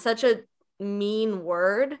 and that's such a mean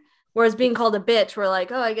word. Whereas being called a bitch, we're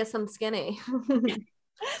like, oh, I guess I'm skinny.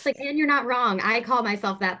 It's like, and you're not wrong. I call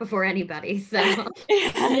myself that before anybody. So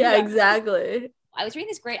yeah, exactly. I was reading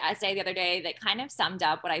this great essay the other day that kind of summed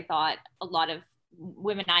up what I thought a lot of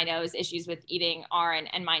women I know's issues with eating are,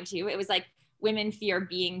 and mine too. It was like women fear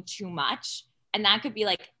being too much. And that could be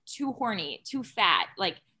like too horny, too fat,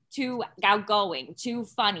 like too outgoing, too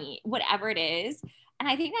funny, whatever it is. And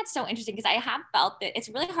I think that's so interesting because I have felt that it's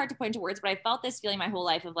really hard to put into words, but I felt this feeling my whole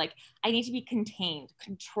life of like, I need to be contained,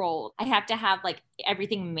 controlled. I have to have like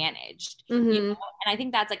everything managed. Mm-hmm. You know? And I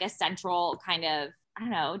think that's like a central kind of, I don't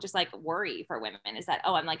know, just like worry for women is that,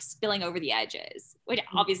 oh, I'm like spilling over the edges, which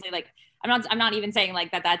obviously like, I'm not even saying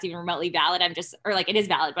like that's even remotely valid. I'm just, or like it is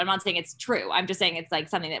valid, but I'm not saying it's true. I'm just saying it's like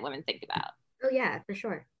something that women think about. Oh yeah, for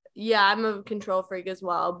sure. Yeah, I'm a control freak as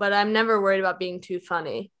well, but I'm never worried about being too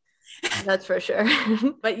funny. That's for sure.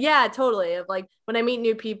 But yeah, totally. Of like when I meet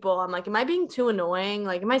new people, I'm like, am I being too annoying?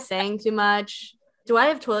 Like, am I saying too much? Do I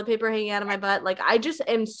have toilet paper hanging out of my butt? Like, I just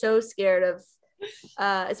am so scared of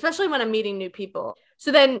especially when I'm meeting new people.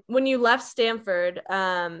 So then when you left Stanford,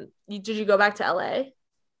 did you go back to LA?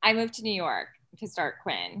 I moved to New York to start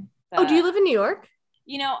Quinn. Oh, do you live in New York?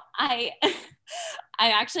 You know, I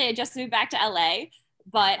just moved back to LA,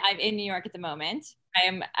 but I'm in New York at the moment.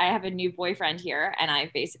 I have a new boyfriend here, and I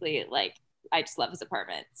basically like, I just love his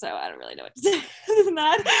apartment. So I don't really know what to say other than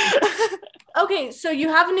that. Okay. So you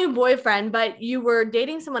have a new boyfriend, but you were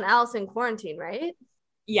dating someone else in quarantine, right?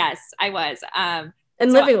 Yes, I was. And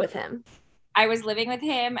living with him. I was living with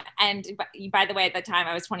him. And by the way, at the time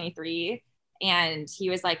I was 23 and he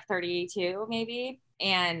was like 32 maybe.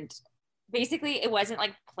 And basically it wasn't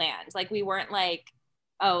like planned. Like we weren't like,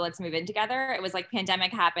 oh, let's move in together. It was like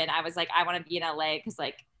pandemic happened. I was like, I want to be in LA because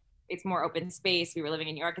like it's more open space. We were living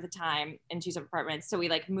in New York at the time in 2 separate apartments. So we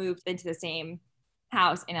like moved into the same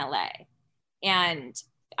house in LA. And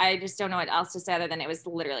I just don't know what else to say other than it was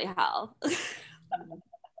literally hell.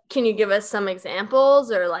 Can you give us some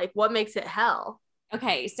examples or like what makes it hell?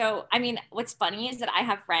 Okay. So, I mean, what's funny is that I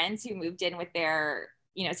have friends who moved in with their,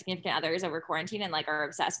 you know, significant others over quarantine and like are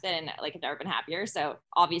obsessed with it and like have never been happier. So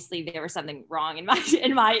obviously there was something wrong in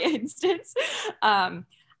my instance.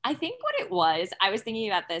 I think what it was, I was thinking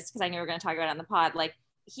about this because I knew we were going to talk about it on the pod. Like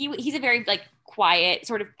he's a very like quiet,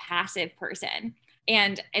 sort of passive person.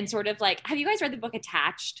 And sort of like, have you guys read the book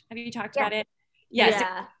Attached? Have you talked about it? Yes.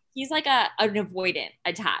 Yeah. So he's like an avoidant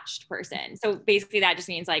attached person. So basically that just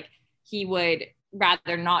means like he would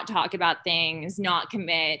rather not talk about things, not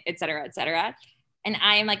commit, et cetera, et cetera. And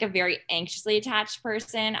I am like a very anxiously attached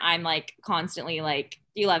person. I'm like constantly like,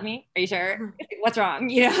 do you love me? Are you sure? What's wrong?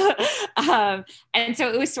 You know? And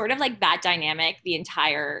so it was sort of like that dynamic the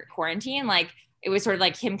entire quarantine. Like it was sort of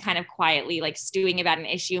like him kind of quietly like stewing about an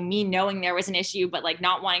issue, me knowing there was an issue, but like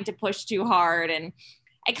not wanting to push too hard. And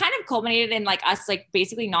it kind of culminated in like us like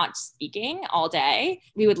basically not speaking all day.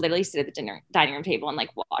 We would literally sit at the dining room table and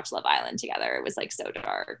like watch Love Island together. It was like so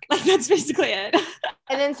dark. Like that's basically it.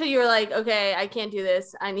 And then so you were like, okay, I can't do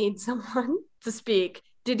this. I need someone to speak.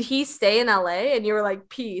 Did he stay in LA and you were like,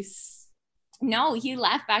 peace? No, he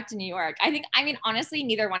left back to New York. I mean, honestly,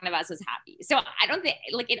 neither one of us was happy. So I don't think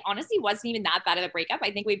like it honestly wasn't even that bad of a breakup.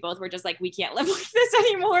 I think we both were just like, we can't live like this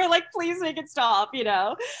anymore. Like, please make it stop, you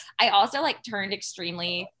know? I also like turned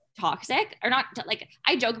extremely toxic or not like,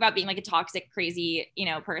 I joke about being like a toxic, crazy, you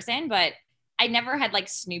know, person, but I never had like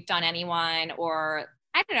snooped on anyone or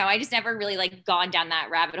I don't know. I just never really like gone down that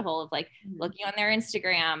rabbit hole of like looking on their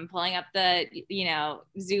Instagram, pulling up the, you know,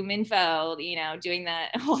 Zoom info, you know, doing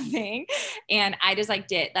the whole thing. And I just like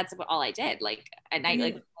that's all I did. Like at night,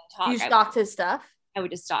 like you stalked his stuff. I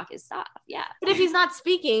would just stalk his stuff. Yeah. But if he's not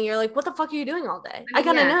speaking, you're like, what the fuck are you doing all day? I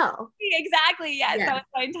gotta know. Exactly. Yes. Yeah. That was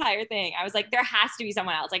my entire thing. I was like, there has to be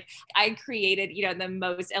someone else. Like I created, you know, the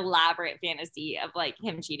most elaborate fantasy of like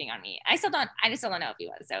him cheating on me. I just don't know if he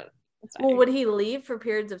was. So well, would he leave for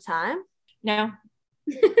periods of time? No.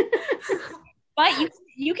 But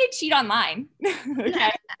you can cheat online.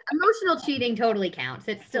 Okay. Emotional cheating totally counts.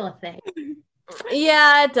 It's still a thing.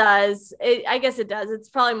 Yeah, it does. I guess it does. It's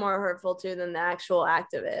probably more hurtful too than the actual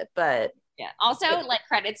act of it, but yeah. Also, like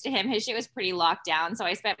credits to him, his shit was pretty locked down. So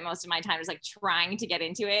I spent most of my time just like trying to get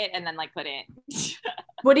into it and then like couldn't.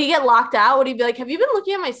 Would he get locked out? Would he be like, have you been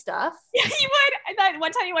looking at my stuff? Yeah, he would. I thought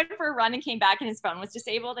one time he went for a run and came back and his phone was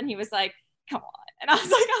disabled and he was like, come on. And I was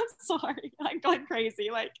like, I'm sorry. I'm going crazy.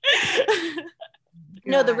 Like,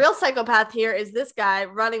 no, the real psychopath here is this guy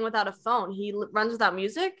running without a phone. He runs without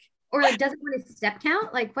music. Or like doesn't want his step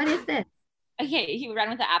count? Like, what is this? Okay, he would run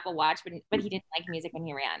with the Apple Watch, but he didn't like music when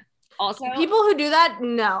he ran. Also, people who do that,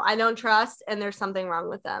 no, I don't trust, and there's something wrong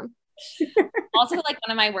with them. Also, like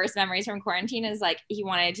one of my worst memories from quarantine is like he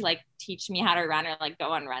wanted to like teach me how to run or like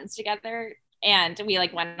go on runs together. And we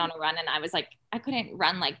like went on a run and I was like, I couldn't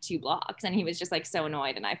run like 2 blocks. And he was just like so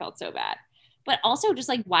annoyed and I felt so bad. But also just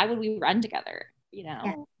like, why would we run together? You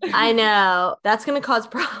know? Yeah. I know. That's going to cause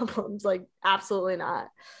problems. Like, absolutely not.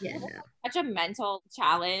 Yeah. Such a mental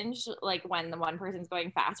challenge, like when the one person's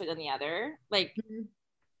going faster than the other. Like,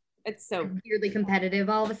 it's so weirdly competitive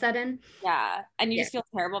all of a sudden. Yeah. And you just feel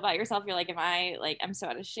terrible about yourself. You're like, I'm so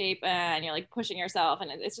out of shape, and you're like pushing yourself,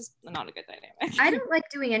 and it's just not a good dynamic. I don't like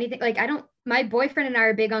doing anything. Like my boyfriend and I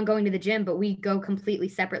are big on going to the gym, but we go completely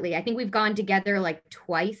separately. I think we've gone together like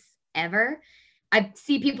twice ever. I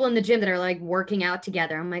see people in the gym that are like working out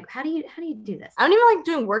together. I'm like, how do you do this? I don't even like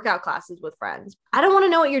doing workout classes with friends. I don't want to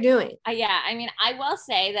know what you're doing. Yeah. I mean, I will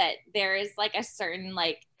say that there is like a certain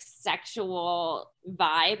like sexual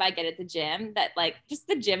vibe I get at the gym that like just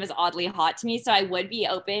the gym is oddly hot to me. So I would be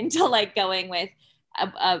open to like going with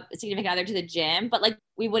a significant other to the gym, but like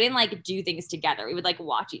we wouldn't like do things together. We would like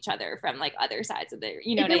watch each other from like other sides of the,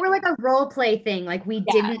 you know, if it were like a role play thing, like we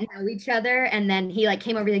didn't know each other, and then he like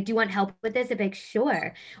came over like, do you want help with this? I'd be like,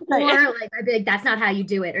 sure. Or like I'd be like, that's not how you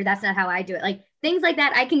do it, or that's not how I do it. Like things like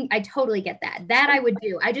that. I totally get that I would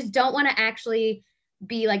do. I just don't want to actually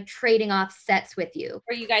be like trading off sets with you.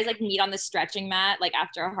 Or you guys like meet on the stretching mat like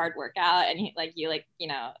after a hard workout, and you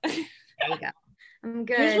know there you go. I'm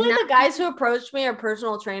good. Usually the guys who approach me are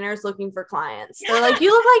personal trainers looking for clients. They're like,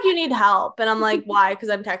 you look like you need help. And I'm like, why? Because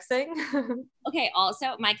I'm texting. Okay.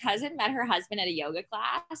 Also, my cousin met her husband at a yoga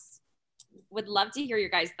class. Would love to hear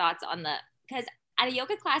your guys' thoughts on because at a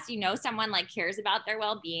yoga class, you know, someone like cares about their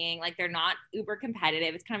well-being. Like they're not uber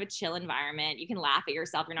competitive. It's kind of a chill environment. You can laugh at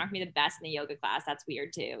yourself. You're not gonna be the best in the yoga class. That's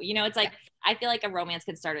weird too. You know, it's like, I feel like a romance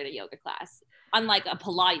could start at a yoga class. Unlike a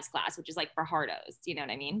Pilates class, which is like for hardos. You know what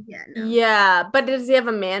I mean? Yeah. No. Yeah. But does he have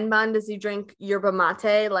a man bun? Does he drink yerba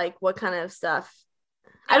mate? Like what kind of stuff?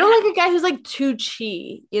 I don't like a guy who's like too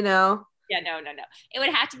chi, you know? Yeah, no. It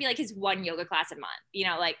would have to be like his one yoga class a month, you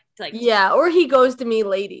know, like yeah, or he goes to meet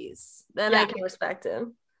ladies. Then I can respect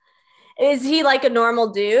him. Is he like a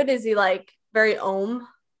normal dude? Is he like very om?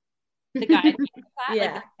 The guy in the class?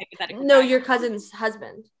 Yeah. Like, no, your cousin's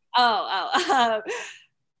husband. Oh.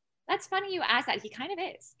 That's funny you asked that. He kind of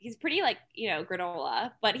is. He's pretty like, you know,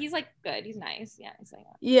 granola, but he's like good. He's nice. Yeah.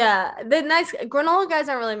 Yeah. The nice granola guys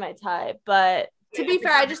aren't really my type, but to be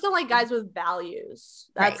fair, I just don't like guys with values.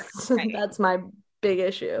 That's my big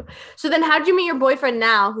issue. So then how'd you meet your boyfriend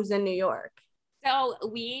now who's in New York? So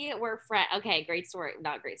we were friends. Okay, great story.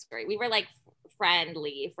 Not great story. We were like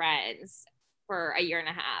friendly friends for a year and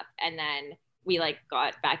a half. And then we like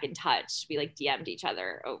got back in touch. We like DM'd each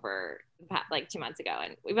other over like 2 months ago,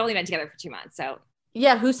 and we've only been together for 2 months. So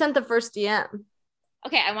Yeah, who sent the first DM?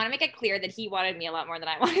 okay, I want to make it clear that he wanted me a lot more than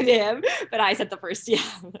I wanted him, but I sent the first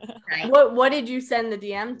DM. Right. What did you send the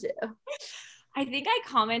DM to? I think I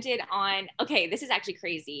commented on, okay, this is actually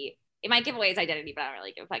crazy. It might give away his identity, but I don't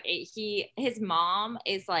really give a fuck. His mom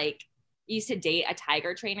is like, used to date a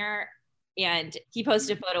tiger trainer, and he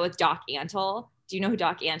posted a photo with Doc Antle. Do you know who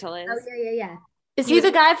Doc Antle is? Oh yeah. Is He he was-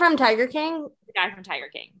 the guy from Tiger King? The guy from Tiger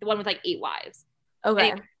King, the one with like 8 wives.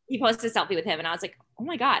 Okay. He posted a selfie with him, and I was like, oh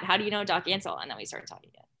my God, how do you know Doc Antle? And then we started talking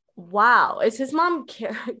again. Wow. Is his mom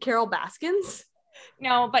Carol Baskins?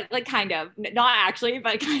 No, but like kind of. Not actually,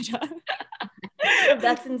 but kind of.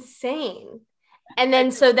 That's insane. And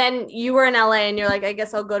then so then you were in LA and you're like, I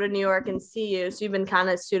guess I'll go to New York and see you. So you've been kind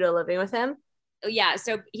of pseudo living with him. Yeah,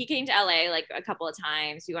 so he came to LA like a couple of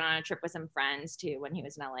times. We went on a trip with some friends too when he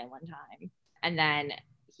was in LA one time. And then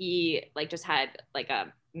he like just had like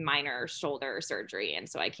a minor shoulder surgery, and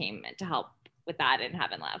so I came to help with that and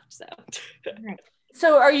haven't left. So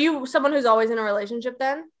So are you someone who's always in a relationship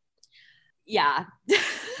then? yeah.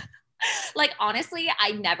 Like honestly,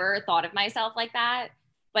 I never thought of myself like that,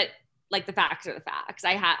 but like the facts are the facts.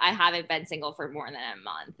 I haven't been single for more than a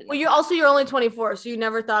month. Well, you're only 24, so you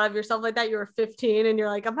never thought of yourself like that. You were 15 and you're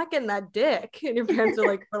like, I'm not getting that dick. And your parents are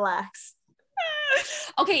like, relax.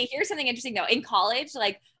 Okay, here's something interesting though. In college,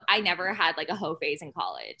 like I never had like a hoe phase in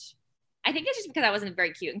college. I think it's just because I wasn't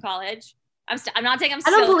very cute in college. I'm not saying I'm I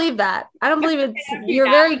don't still- believe that. I don't believe it's, you're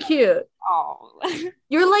Yeah. very cute. Oh.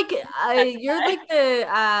 You're like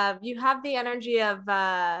the, you have the energy of,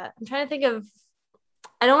 I'm trying to think of,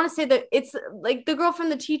 I don't want to say that it's like the girl from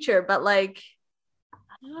The Teacher, but like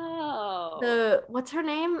Oh. what's her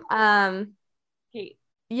name? Kate.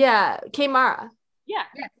 Yeah, Kate Mara. Yeah.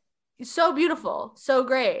 So beautiful, so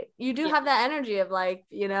great. You do Yeah. have that energy of like,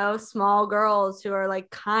 small girls who are like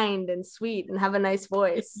kind and sweet and have a nice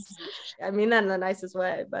voice. I mean that in the nicest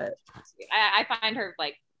way, but I find her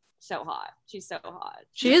like so hot. She's so hot.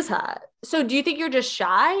 she is hot. So do you think you're just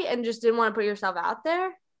shy and just didn't want to put yourself out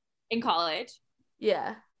there? In college.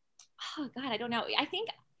 Yeah. Oh God, I don't know. I think,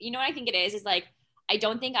 you know what I think it is like, I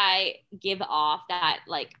don't think I give off that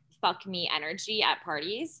like fuck me energy at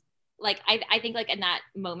parties. Like I think like in that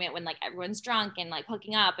moment when like everyone's drunk and like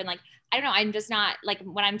hooking up and like I don't know, I'm just not like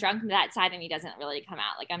when I'm drunk, that side of me doesn't really come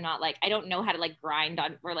out. Like I'm not like I don't know how to like grind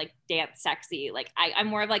on or like dance sexy. Like I'm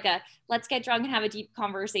more of like a let's get drunk and have a deep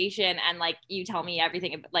conversation and like you tell me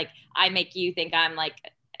everything. Like I make you think I'm like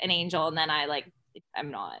an angel and then I'm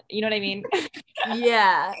not. You know what I mean?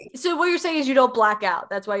 Yeah. So what you're saying is you don't black out.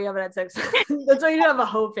 That's why you haven't had sex. That's why you don't have a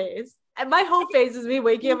hoe phase. And my hoe phase is me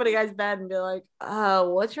waking up in a guy's bed and be like,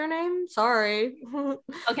 what's your name? Sorry.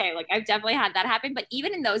 Okay, like I've definitely had that happen, but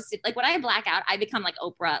even in those, like when I black out, I become like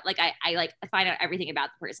Oprah. Like I like find out everything about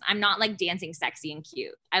the person. I'm not like dancing sexy and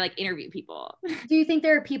cute. I like interview people. Do you think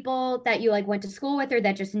there are people that you like went to school with or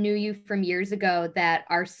that just knew you from years ago that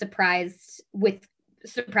are surprised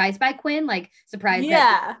by Quinn? Like surprised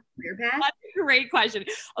Yeah. career path? That's a great question.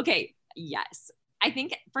 Okay, yes. I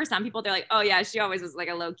think for some people, they're like, oh yeah, she always was like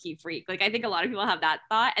a low key freak. Like I think a lot of people have that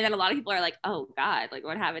thought. And then a lot of people are like, oh God, like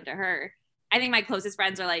what happened to her? I think my closest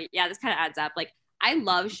friends are like, yeah, this kind of adds up. Like I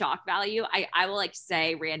love shock value. I will like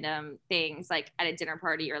say random things like at a dinner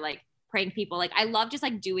party or like prank people. Like I love just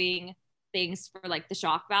like doing things for like the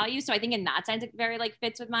shock value. So I think in that sense, it very like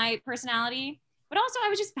fits with my personality. But also I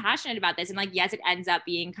was just passionate about this. And like, yes, it ends up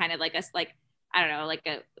being kind of like I don't know, like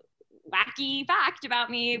a wacky fact about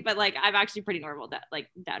me, but like I'm actually pretty normal like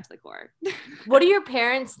down to the core. What do your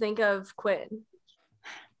parents think of Quinn?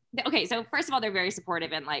 Okay, so first of all, they're very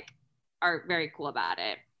supportive and like are very cool about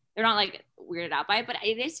it. They're not like weirded out by it, but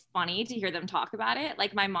it is funny to hear them talk about it.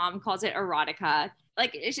 Like my mom calls it erotica.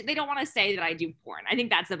 Like they don't want to say that I do porn. I think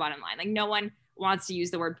that's the bottom line. Like no one wants to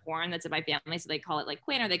use the word porn that's in my family, so they call it like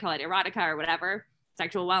Quinn or they call it erotica or whatever,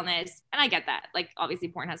 sexual wellness. And I get that. Like obviously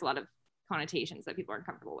porn has a lot of connotations that people aren't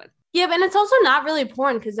comfortable with. Yeah, but it's also not really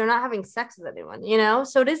porn because they're not having sex with anyone,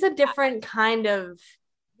 So it is a different kind of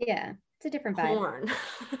Yeah, it's a different vibe. porn.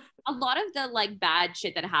 A lot of the like bad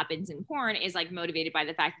shit that happens in porn is like motivated by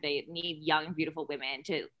the fact that they need young, beautiful women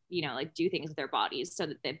to, like do things with their bodies so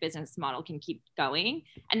that the business model can keep going.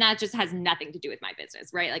 And that just has nothing to do with my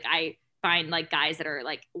business, right? Like I find like guys that are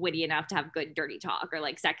like witty enough to have good dirty talk or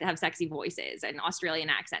like have sexy voices and Australian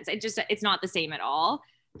accents. It's not the same at all.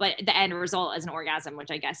 But the end result is an orgasm, which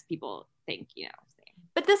I guess people think, same.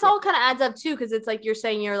 But this all kind of adds up too, because it's like you're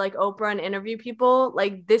saying you're like Oprah and interview people.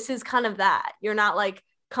 Like this is kind of that. You're not like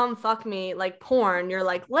come fuck me like porn, you're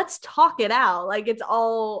like, let's talk it out. Like it's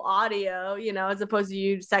all audio, you know, as opposed to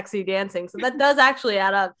you sexy dancing. So that does actually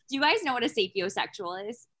add up. Do you guys know what a sapiosexual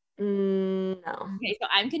is? No. Okay, so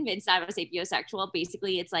I'm convinced I'm a sapiosexual.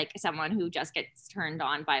 Basically, it's like someone who just gets turned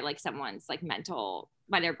on by like someone's like mental,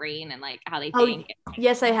 by their brain and like how they think.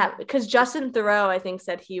 Yes, I have. Because Justin Theroux, I think,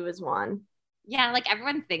 said he was one. Yeah, like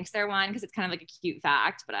everyone thinks they're one because it's kind of like a cute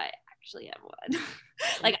fact, but I actually am one.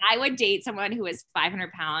 Like I would date someone who was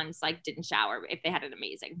 500 pounds, like didn't shower if they had an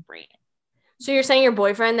amazing brain. So you're saying your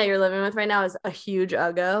boyfriend that you're living with right now is a huge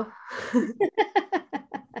uggo?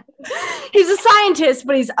 He's a scientist,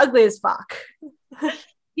 but he's ugly as fuck.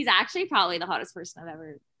 He's actually probably the hottest person I've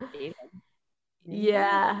ever dated.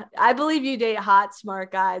 Yeah, I believe you date hot,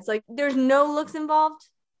 smart guys. Like, there's no looks involved.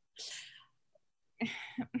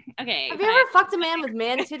 Okay. Have you ever fucked a man with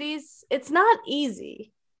man titties? It's not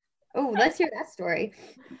easy. Oh, let's hear that story.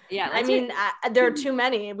 Yeah, I mean, there are too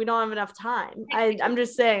many. We don't have enough time. I'm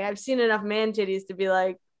just saying, I've seen enough man titties to be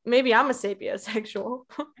like, maybe I'm a sapiosexual.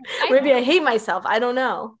 Maybe I hate myself. I don't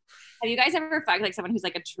know. Have you guys ever fucked like someone who's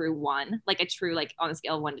like a true one, like a true, like on a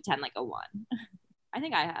scale of 1 to 10, like a 1? I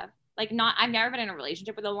think I have. Like I've never been in a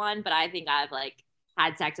relationship with a 1, but I think I've like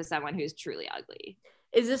had sex with someone who's truly ugly.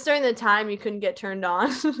 Is this during the time you couldn't get turned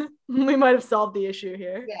on? We might have solved the issue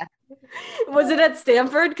here. Yeah. Was it at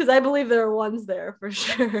Stanford? Because I believe there are ones there for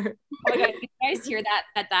sure. Oh my God, you guys hear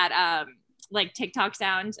that like TikTok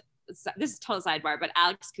sound? This is total sidebar, but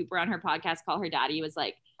Alex Cooper on her podcast, Call Her Daddy, was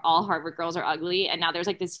like, all Harvard girls are ugly. And now there's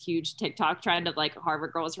like this huge TikTok trend of like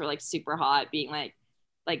Harvard girls who are like super hot being like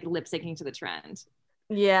lip syncing to the trend.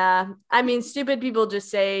 Yeah. I mean, stupid people just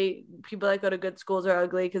say people that go to good schools are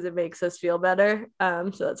ugly because it makes us feel better.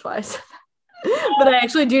 So that's why I said that. But I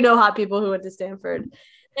actually do know hot people who went to Stanford.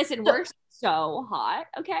 Listen, we're so hot,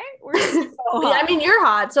 okay? We're so hot. I mean, you're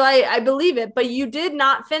hot, so I believe it, but you did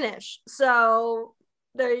not finish. So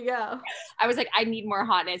there you go. I was like, I need more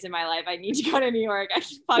hotness in my life. I need to go to New York.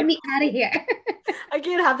 Get me out of here. I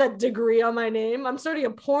can't have that degree on my name. I'm starting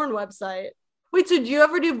a porn website. Wait, so do you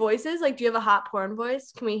ever do voices? Like, do you have a hot porn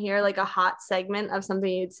voice? Can we hear like a hot segment of something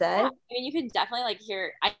you'd say? Yeah, I mean, you can definitely like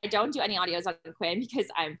hear. I don't do any audios on Quinn because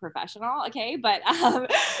I'm professional, okay? But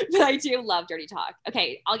I do love dirty talk.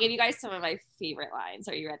 Okay, I'll give you guys some of my favorite lines.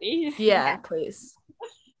 Are you ready? Yeah, please.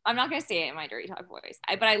 I'm not gonna say it in my dirty talk voice,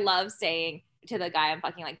 but I love saying to the guy I'm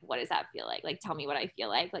fucking like, what does that feel like? Like, tell me what I feel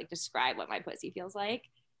like describe what my pussy feels like.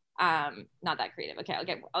 Not that creative. Okay,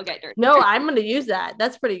 I'll get dirty. No, I'm gonna use that.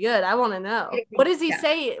 That's pretty good. I want to know. What does he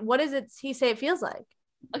say? What does he say it feels like?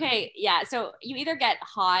 Okay, yeah. So you either get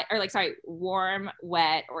hot or warm,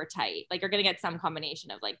 wet, or tight. Like you're gonna get some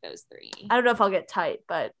combination of like those three. I don't know if I'll get tight,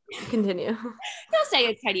 but continue. He'll say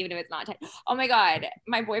it's tight even if it's not tight. Oh my God.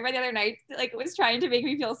 My boyfriend the other night like was trying to make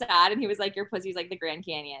me feel sad and he was like, your pussy's like the Grand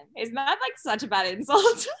Canyon. Isn't that like such a bad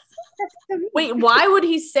insult? Wait, why would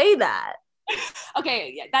he say that?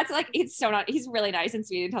 Okay, yeah, that's like, it's so not, he's really nice and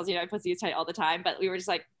sweet and tells you my pussy is tight all the time, but we were just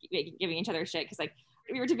like giving each other shit because like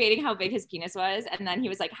we were debating how big his penis was, and then he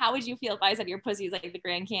was like, how would you feel if I said your pussy is like the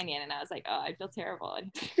Grand Canyon? And I was like, oh, I feel terrible.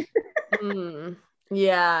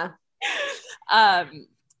 Yeah.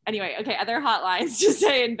 Anyway, okay, other hotlines to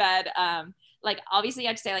say in bed. Like obviously you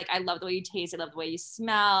have to say like, I love the way you taste, I love the way you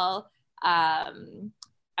smell. I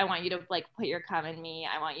want you to like put your cum in me,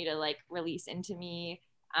 I want you to like release into me.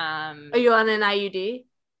 Are you on an IUD?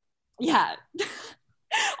 Yeah.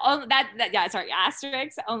 Oh, yeah, sorry,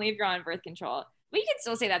 asterisk, only if you're on birth control. But you can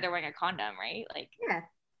still say that they're wearing a condom, right? Like, yeah,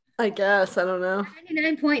 I guess. I don't know.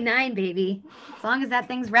 99.9, baby. As long as that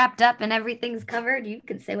thing's wrapped up and everything's covered, you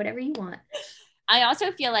can say whatever you want. I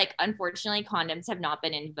also feel like, unfortunately, condoms have not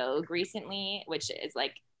been in vogue recently, which is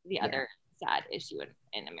like the other sad issue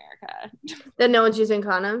in America. That no one's using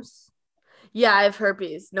condoms? Yeah, I have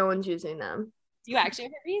herpes. No one's using them. Do you actually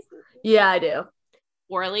have herpes? Yeah, I do.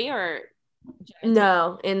 Orally or?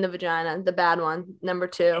 No, in the vagina, the bad one, number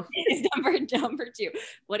 2. It's number 2.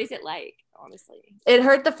 What is it like, honestly? It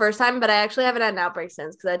hurt the first time, but I actually haven't had an outbreak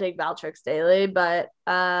since because I take Valtrex daily. But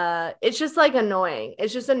it's just like annoying.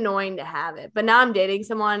 It's just annoying to have it. But now I'm dating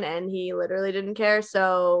someone and he literally didn't care.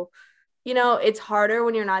 So, you know, it's harder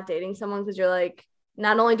when you're not dating someone because you're like,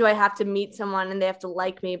 not only do I have to meet someone and they have to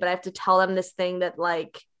like me, but I have to tell them this thing that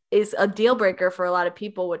like is a deal breaker for a lot of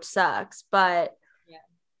people, which sucks. But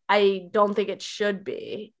I don't think it should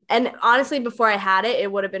be. And honestly, before I had it,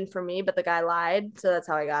 it would have been for me, but the guy lied. So that's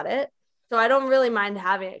how I got it. So I don't really mind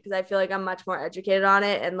having it because I feel like I'm much more educated on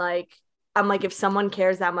it. And like, I'm like, if someone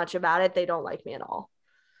cares that much about it, they don't like me at all.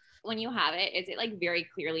 When you have it, is it like very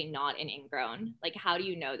clearly not an ingrown? Like, how do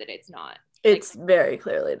you know that it's not? It's very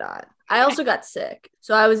clearly not. I also got sick.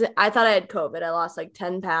 So I thought I had COVID. I lost like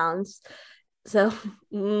 10 pounds. So it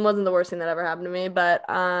wasn't the worst thing that ever happened to me, but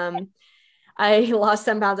I lost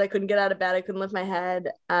 10 pounds. I couldn't get out of bed. I couldn't lift my head.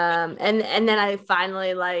 And then I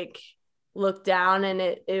finally like looked down and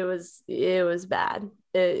it was bad.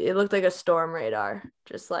 It looked like a storm radar.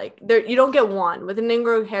 Just like there, you don't get one. With an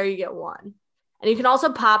ingrown hair, you get one. And you can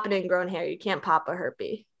also pop an ingrown hair. You can't pop a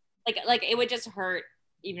herpes. Like it would just hurt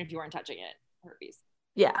even if you weren't touching it. Herpes.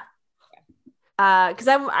 Yeah. Because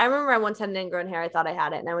I remember I once had an ingrown hair. I thought I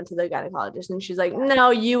had it, and I went to the gynecologist, and she's like, "No,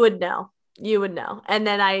 you would know. You would know." And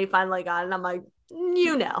then I finally got it, and I'm like,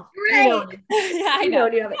 "You know, Right? Yeah, I know.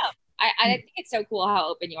 You have it." I think it's so cool how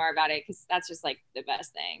open you are about it, because that's just like the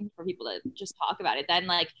best thing for people to just talk about it. Then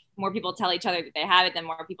like more people tell each other that they have it, then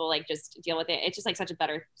more people like just deal with it. It's just like such a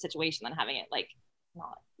better situation than having it like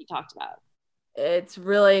not be talked about. It's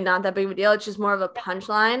really not that big of a deal. It's just more of a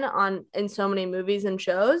punchline in so many movies and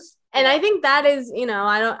shows. And I think that is,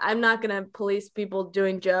 I'm not going to police people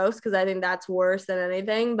doing jokes, because I think that's worse than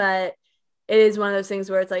anything, but it is one of those things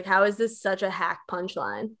where it's like, how is this such a hack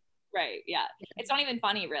punchline? Right. Yeah. It's not even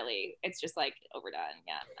funny, really. It's just like overdone.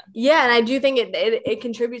 Yeah. Yeah. And I do think it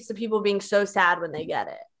contributes to people being so sad when they get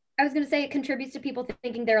it. I was going to say it contributes to people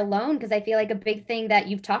thinking they're alone, because I feel like a big thing that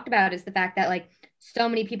you've talked about is the fact that like so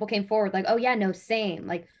many people came forward like, oh yeah, no, same.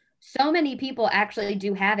 Like so many people actually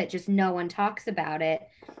do have it, just no one talks about it.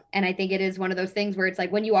 And I think it is one of those things where it's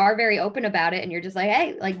like when you are very open about it and you're just like,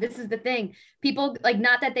 hey, like this is the thing. People like,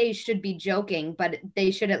 not that they should be joking, but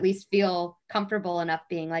they should at least feel comfortable enough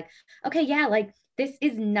being like, okay, yeah, like this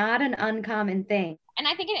is not an uncommon thing. And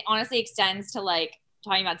I think it honestly extends to like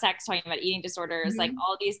talking about sex, talking about eating disorders, like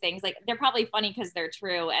all these things. Like they're probably funny because they're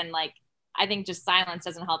true. And like I think just silence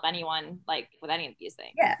doesn't help anyone like with any of these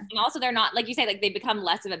things. Yeah. And also they're not, like you say, like they become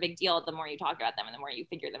less of a big deal the more you talk about them and the more you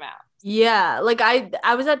figure them out. Yeah. Like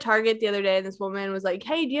I was at Target the other day and this woman was like,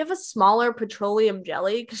 hey, do you have a smaller petroleum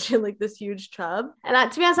jelly? Because she had like this huge chub.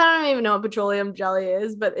 And to be honest, I don't even know what petroleum jelly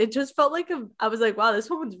is, but it just felt like I was like, wow, this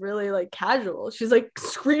woman's really like casual. She's like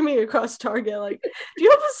screaming across Target, like, do you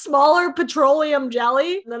have a smaller petroleum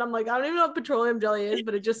jelly? And then I'm like, I don't even know what petroleum jelly is,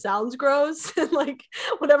 but it just sounds gross. And like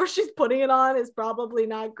whatever she's putting it on is probably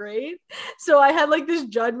not great. So I had like this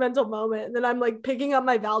judgmental moment, and then I'm like picking up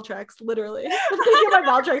my Valtrex, literally picking up my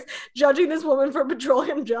Valtrex, judging this woman for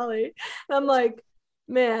petroleum jelly. And I'm like,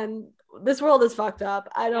 man, this world is fucked up.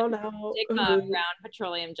 I don't know. Stigma around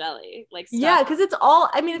petroleum jelly, like stuff. Yeah, because it's all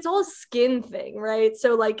a skin thing, right?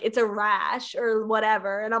 So like it's a rash or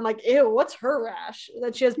whatever, and I'm like, ew, what's her rash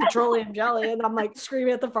that she has petroleum jelly? And I'm like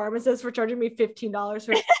screaming at the pharmacist for charging me $50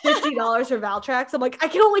 for Valtrex. I'm like, I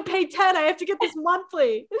can only pay 10. I have to get this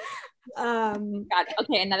monthly. God.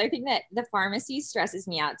 Okay, another thing that the pharmacy stresses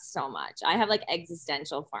me out so much. I have like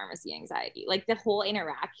existential pharmacy anxiety. Like the whole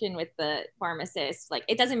interaction with the pharmacist, like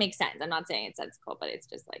it doesn't make sense. I'm not saying it's sensical, but it's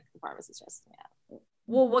just like the pharmacy stresses me out.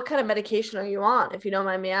 Well, what kind of medication are you on, if you don't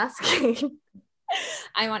mind me asking?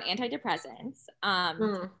 I'm on antidepressants.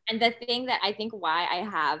 And the thing that I think why I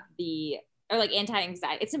have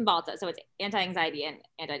anti-anxiety, it's Cymbalta, so it's anti-anxiety and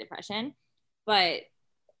antidepressant. But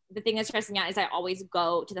the thing that stresses me out is I always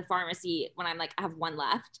go to the pharmacy when I'm like, I have one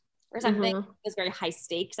left or something. It's very high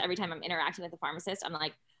stakes. Every time I'm interacting with the pharmacist, I'm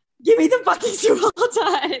like, give me the fucking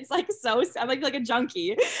Cymbalta. And it's like, I'm like a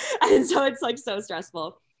junkie. And so it's like so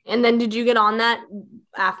stressful. And then did you get on that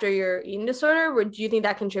after your eating disorder? Or do you think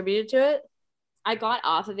that contributed to it? I got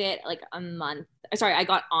off of it like I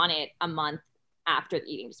got on it a month after the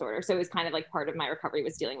eating disorder. So it was kind of like part of my recovery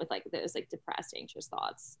was dealing with like those like depressed, anxious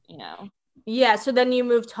thoughts, you know? Yeah. So then you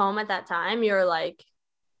moved home at that time. You're like,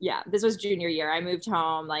 yeah, this was junior year. I moved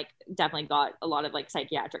home, like definitely got a lot of like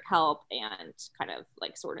psychiatric help and kind of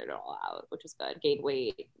like sorted it all out, which was good. Gained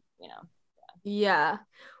weight, you know? Yeah.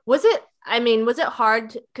 Was it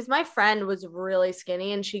hard? Because my friend was really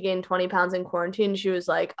skinny and she gained 20 pounds in quarantine. She was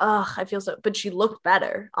like, oh, I feel so, but she looked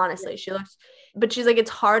better. Honestly, but she's like, it's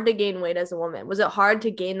hard to gain weight as a woman. Was it hard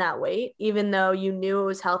to gain that weight, even though you knew it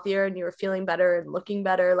was healthier and you were feeling better and looking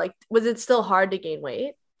better? Like, was it still hard to gain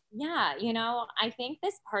weight? Yeah. You know, I think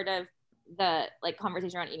this part of the like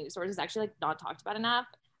conversation around eating disorders is actually like not talked about enough.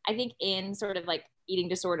 I think in sort of like eating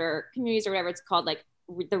disorder communities or whatever it's called, like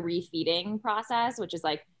the refeeding process, which is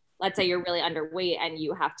like, let's say you're really underweight and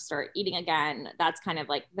you have to start eating again. That's kind of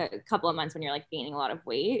like the couple of months when you're like gaining a lot of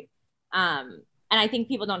weight. And I think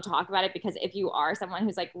people don't talk about it because if you are someone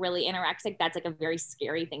who's like really anorexic, that's like a very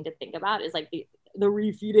scary thing to think about, is like the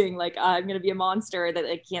refeeding, like I'm going to be a monster that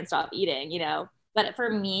like can't stop eating, you know? But for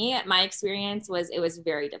me, my experience it was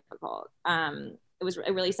very difficult.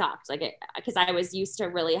 It really sucked. Like because I was used to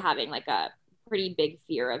really having like a pretty big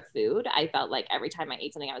fear of food. I felt like every time I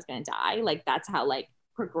ate something, I was going to die. Like that's how like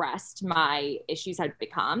progressed my issues had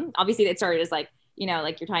become. Obviously it started as like, you know,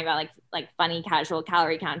 like you're talking about like funny, casual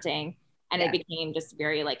calorie counting. And it became just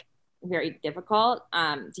very like, very difficult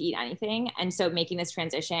to eat anything. And so making this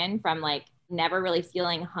transition from like never really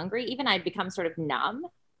feeling hungry, even I'd become sort of numb,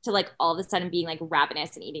 to like all of a sudden being like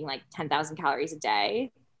ravenous and eating like 10,000 calories a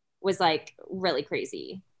day was like really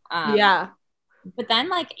crazy. Yeah. But then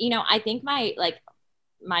like, you know, I think my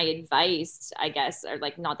advice, I guess, or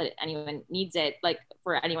like not that anyone needs it, like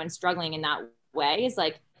for anyone struggling in that way is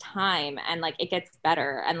like time, and like it gets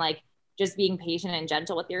better, and like just being patient and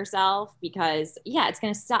gentle with yourself, because yeah, it's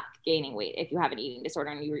going to suck gaining weight if you have an eating disorder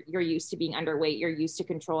and you're used to being underweight, you're used to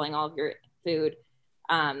controlling all of your food.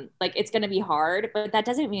 Like it's going to be hard, but that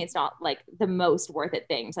doesn't mean it's not like the most worth it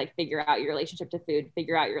thing to like figure out your relationship to food,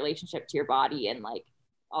 figure out your relationship to your body, and like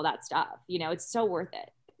all that stuff. You know, it's so worth it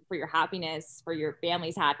for your happiness, for your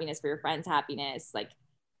family's happiness, for your friends' happiness. Like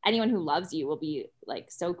anyone who loves you will be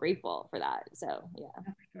like so grateful for that. So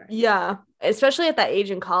yeah. Yeah. Especially at that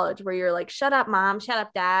age in college where you're like, shut up, mom, shut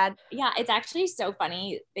up, dad. Yeah. It's actually so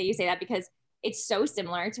funny that you say that, because it's so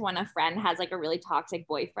similar to when a friend has like a really toxic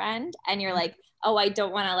boyfriend and you're like, oh, I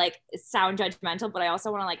don't want to like sound judgmental, but I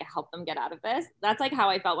also want to like help them get out of this. That's like how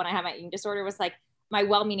I felt when I had my eating disorder. Was like my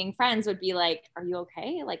well-meaning friends would be like, are you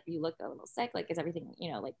okay? Like you look a little sick. Like, is everything, you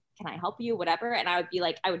know, like, can I help you? Whatever. And I would be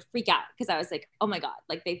like, I would freak out because I was like, oh my God,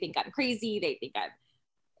 like they think I'm crazy. They think I'm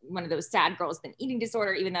one of those sad girls with an eating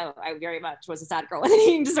disorder, even though I very much was a sad girl with an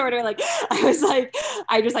eating disorder. Like I was like,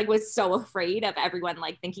 I just like was so afraid of everyone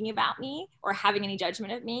like thinking about me or having any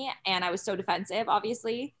judgment of me. And I was so defensive,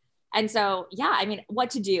 obviously. And so, yeah, I mean,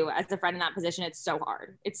 what to do as a friend in that position, it's so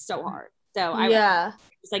hard. It's so hard. So I was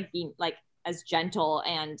just like being like as gentle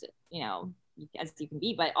and, you know, as you can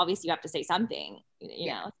be, but obviously you have to say something, you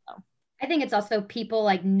know, so. I think it's also people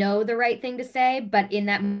like know the right thing to say, but in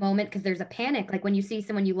that moment, because there's a panic, like when you see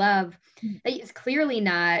someone you love that is clearly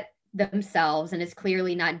not themselves and is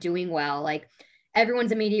clearly not doing well, like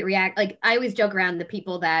everyone's immediate react. Like I always joke around, the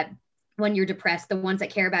people that when you're depressed, the ones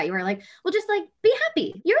that care about you are like, well, just like be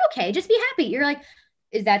happy. You're okay. Just be happy. You're like,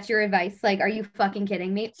 is that your advice? Like, are you fucking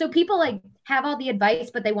kidding me? So people like have all the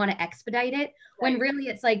advice, but they want to expedite it when really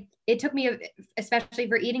it's like, it took me, especially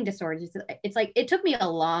for eating disorders, it's like, it took me a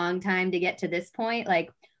long time to get to this point.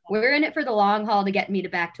 Like we're in it for the long haul to get me to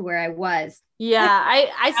back to where I was. Yeah.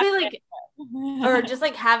 I say like, or just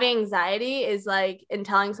like having anxiety is like in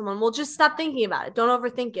telling someone, well, just stop thinking about it. Don't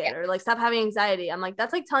overthink it. Or like stop having anxiety. I'm like,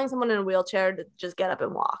 that's like telling someone in a wheelchair to just get up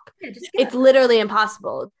and walk. Yeah, it's literally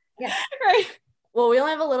impossible. Yeah. Right. Well, we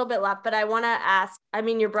only have a little bit left, but I want to ask, I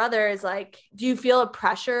mean, your brother is like, do you feel a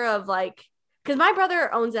pressure of like, because my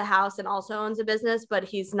brother owns a house and also owns a business, but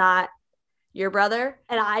he's not your brother.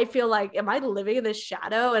 And I feel like, am I living in this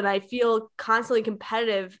shadow? And I feel constantly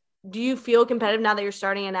competitive. Do you feel competitive now that you're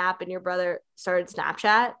starting an app and your brother started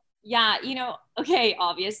Snapchat? Yeah, you know, okay,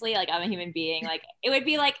 obviously, like I'm a human being. Like it would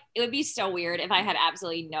be so weird if I had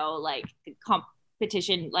absolutely no like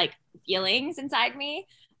competition like feelings inside me.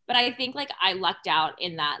 But I think like I lucked out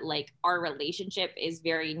in that like our relationship is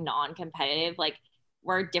very non-competitive. Like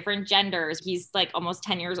we're different genders. He's like almost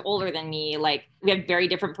 10 years older than me. Like we have very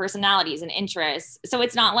different personalities and interests. So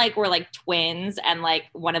it's not like we're like twins and like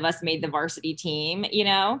one of us made the varsity team, you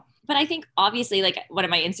know? But I think obviously like one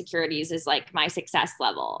of my insecurities is like my success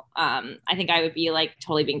level. I think I would be like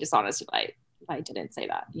totally being dishonest if I didn't say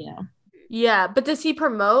that, you know? Yeah, but does he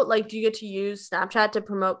promote, like, do you get to use Snapchat to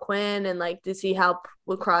promote Quinn, and like does he help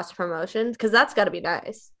with cross promotions? Because that's got to be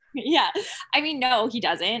nice. Yeah, I mean, no, he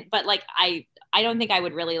doesn't, but like I don't think I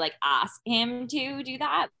would really like ask him to do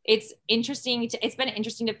that. It's been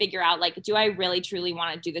interesting to figure out, like, do I really truly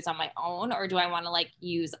want to do this on my own, or do I want to like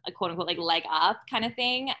use a quote unquote like leg up kind of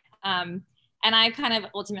thing? And I kind of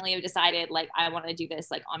ultimately have decided like I want to do this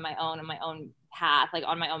like on my own path, like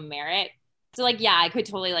on my own merit. So like, yeah, I could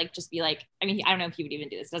totally like just be like, I mean, I don't know if he would even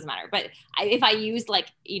do this, doesn't matter. But if I used like,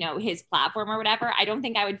 you know, his platform or whatever, I don't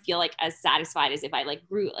think I would feel like as satisfied as if I like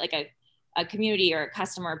grew like a community or a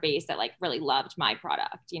customer base that like really loved my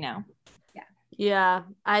product, you know? Yeah,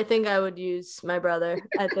 I think I would use my brother.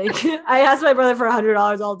 I think I ask my brother for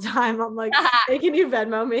 $100 all the time. I'm like, hey, can you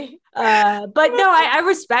Venmo me? But no, I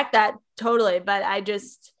respect that totally. But I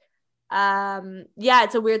just, yeah,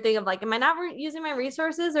 it's a weird thing of like, am I not using my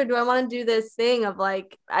resources, or do I want to do this thing of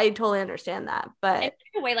like, I totally understand that. But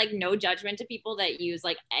in a way, like no judgment to people that use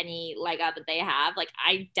like any leg up that they have. Like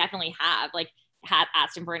I definitely have like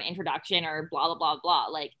asked him for an introduction or blah, blah, blah, blah.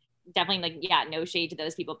 Like definitely like, yeah, no shade to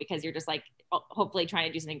those people, because you're just like hopefully trying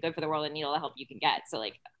to do something good for the world and need all the help you can get. So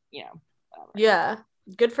like, you know, whatever. Yeah,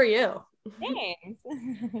 good for you. Thanks.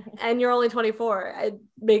 And you're only 24. It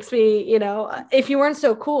makes me, you know, if you weren't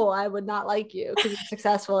so cool, I would not like you because you're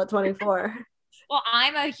successful at 24. Well,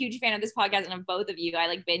 I'm a huge fan of this podcast and of both of you. I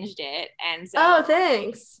like binged it. And so Oh,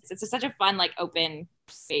 thanks. it's such a fun, like open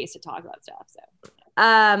space to talk about stuff. So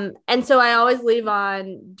And so I always leave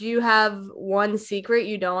on, do you have one secret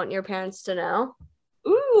you don't want your parents to know?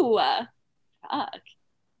 ooh, fuck.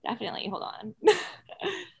 Definitely. Hold on.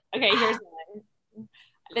 Okay, here's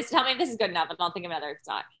one. Tell me if this is good enough, and I'll think of another if it's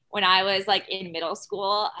not. When I was like in middle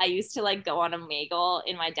school, I used to like go on Omegle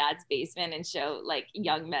in my dad's basement and show like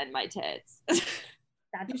young men my tits.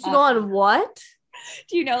 That's You should go on what?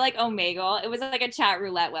 Do you know like Omegle? It was like a chat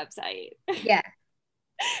roulette website. Yeah.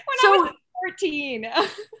 When I was 14.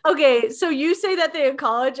 Okay, so you say that thing in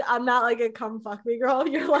college, I'm not like a come fuck me girl.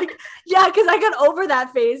 You're like, yeah, because I got over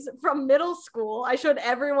that phase from middle school. I showed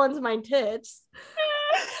everyone's my tits.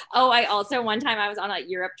 Oh, I also one time I was on a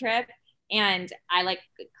Europe trip and I like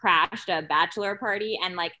crashed a bachelor party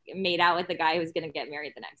and like made out with the guy who was gonna get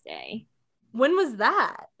married the next day. When was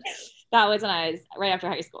that? That was when I was right after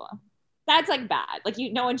high school. That's like bad. Like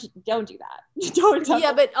no one should, don't do that. Don't.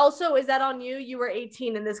 Yeah, but also, is that on you? You were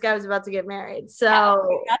 18 and this guy was about to get married. So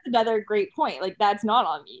yeah, that's another great point. Like that's not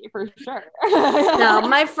on me for sure. No,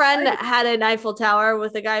 my friend had an Eiffel Tower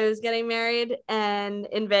with a guy who was getting married and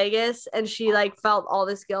in Vegas, and she like felt all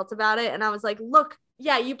this guilt about it. And I was like, look,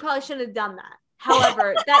 yeah, you probably shouldn't have done that.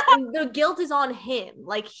 However, the guilt is on him.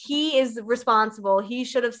 Like he is responsible. He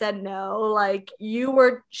should have said no. Like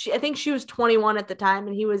I think she was 21 at the time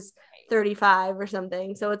and he was 35 or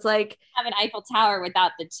something. So it's like have an Eiffel Tower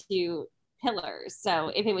without the two pillars.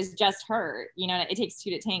 So if it was just her, you know, it takes two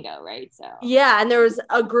to tango, right? So yeah, and there was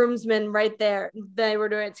a groomsman right there. They were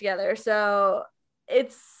doing it together. So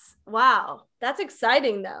it's wow. That's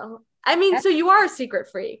exciting though. I mean, so you are a secret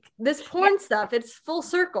freak. This porn stuff, it's full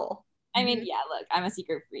circle. I mean, yeah, look, I'm a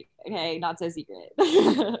secret freak. Okay, not so secret.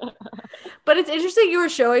 But it's interesting you were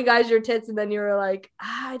showing guys your tits and then you were like,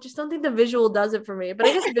 I just don't think the visual does it for me. But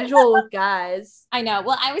I guess visual with guys. I know.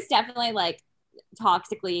 Well, I was definitely like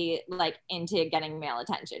toxically like into getting male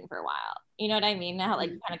attention for a while. You know what I mean? How like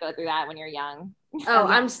you kind of go through that when you're young. Oh,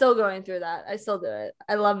 I'm still going through that. I still do it.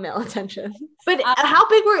 I love male attention. But how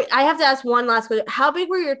big I have to ask one last question. How big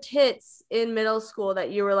were your tits in middle school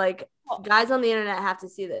that you were like, guys on the internet have to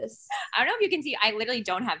see this? I don't know if you can see, I literally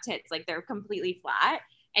don't have tits. Like they're completely flat.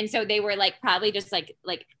 And so they were like probably just like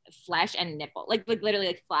flesh and nipple, like literally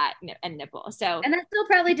like flat and nipple. So and that still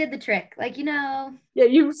probably did the trick, like, you know. Yeah,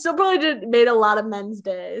 you still probably made a lot of men's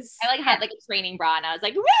days. I like had like a training bra and I was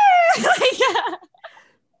like, woo! Yeah.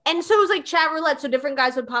 And so it was like chat roulette. So different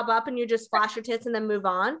guys would pop up and you just flash your tits and then move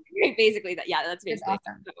on. Basically that. Yeah, that's basically awesome.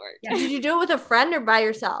 how it worked. Yeah. Did you do it with a friend or by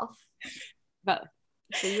yourself? Both.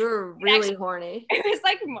 So you were really horny. It was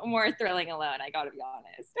like more thrilling alone. I got to be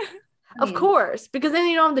honest. Of course, because then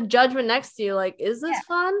you don't have the judgment next to you. Like, is this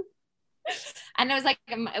fun? And it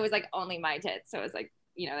was like only my tits. So it was like,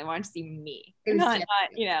 you know, they wanted to see me, It was not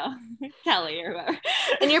you know, Kelly or whoever.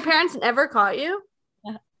 And your parents never caught you?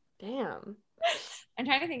 Yeah. Damn. I'm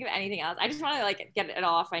trying to think of anything else. I just want to like get it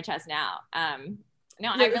all off my chest now. No,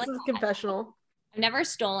 Yeah, I this really is confessional. I've never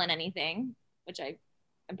stolen anything, which I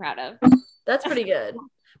am proud of. That's pretty good.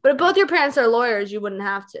 But if both your parents are lawyers, you wouldn't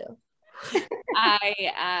have to.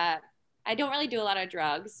 I don't really do a lot of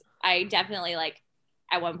drugs. I definitely like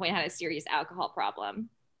at one point had a serious alcohol problem,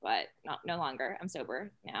 but no longer. I'm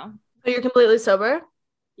sober now. But you're completely sober?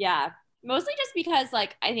 Yeah. Mostly just because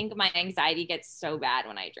like I think my anxiety gets so bad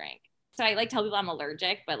when I drink. So I like tell people I'm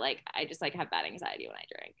allergic, but like I just like have bad anxiety when I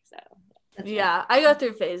drink. So yeah, I go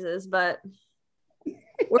through phases, but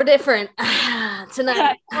we're different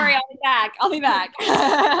tonight. Don't worry, I'll be back.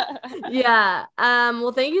 Yeah.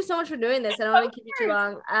 Well, thank you so much for doing this. I don't want to keep you too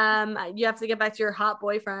long. You have to get back to your hot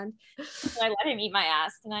boyfriend. So I let him eat my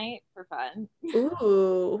ass tonight for fun.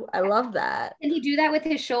 Ooh, I love that. Can he do that with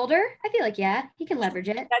his shoulder? I feel like, yeah, he can leverage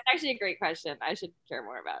it. That's actually a great question. I should care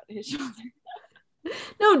more about his shoulder.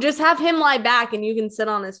 No, just have him lie back and you can sit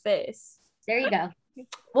on his face. There you go.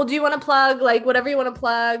 Well, do you want to plug like whatever you want to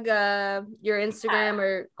plug, your Instagram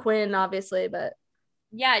or Quinn, obviously, but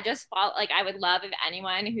yeah, just follow. Like, I would love if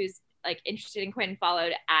anyone who's like interested in Quinn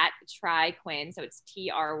followed at Try Quinn. So it's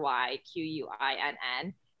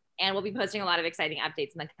TRYQUINN. And we'll be posting a lot of exciting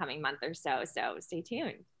updates in the coming month or so. So stay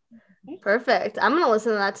tuned. Perfect. I'm gonna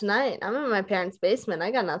listen to that tonight. I'm in my parents' basement.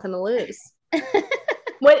 I got nothing to lose.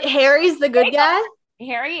 What, Harry's the good guy?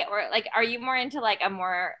 Harry, or like, are you more into like a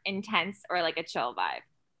more intense or like a chill vibe?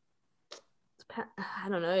 I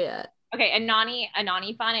don't know yet. Okay,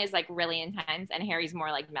 Anani fun is like really intense, and Harry's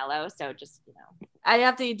more like mellow. So just, you know. I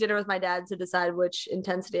have to eat dinner with my dad to decide which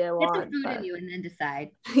intensity I Get want. the food but- in you and then decide.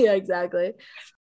 Yeah, exactly.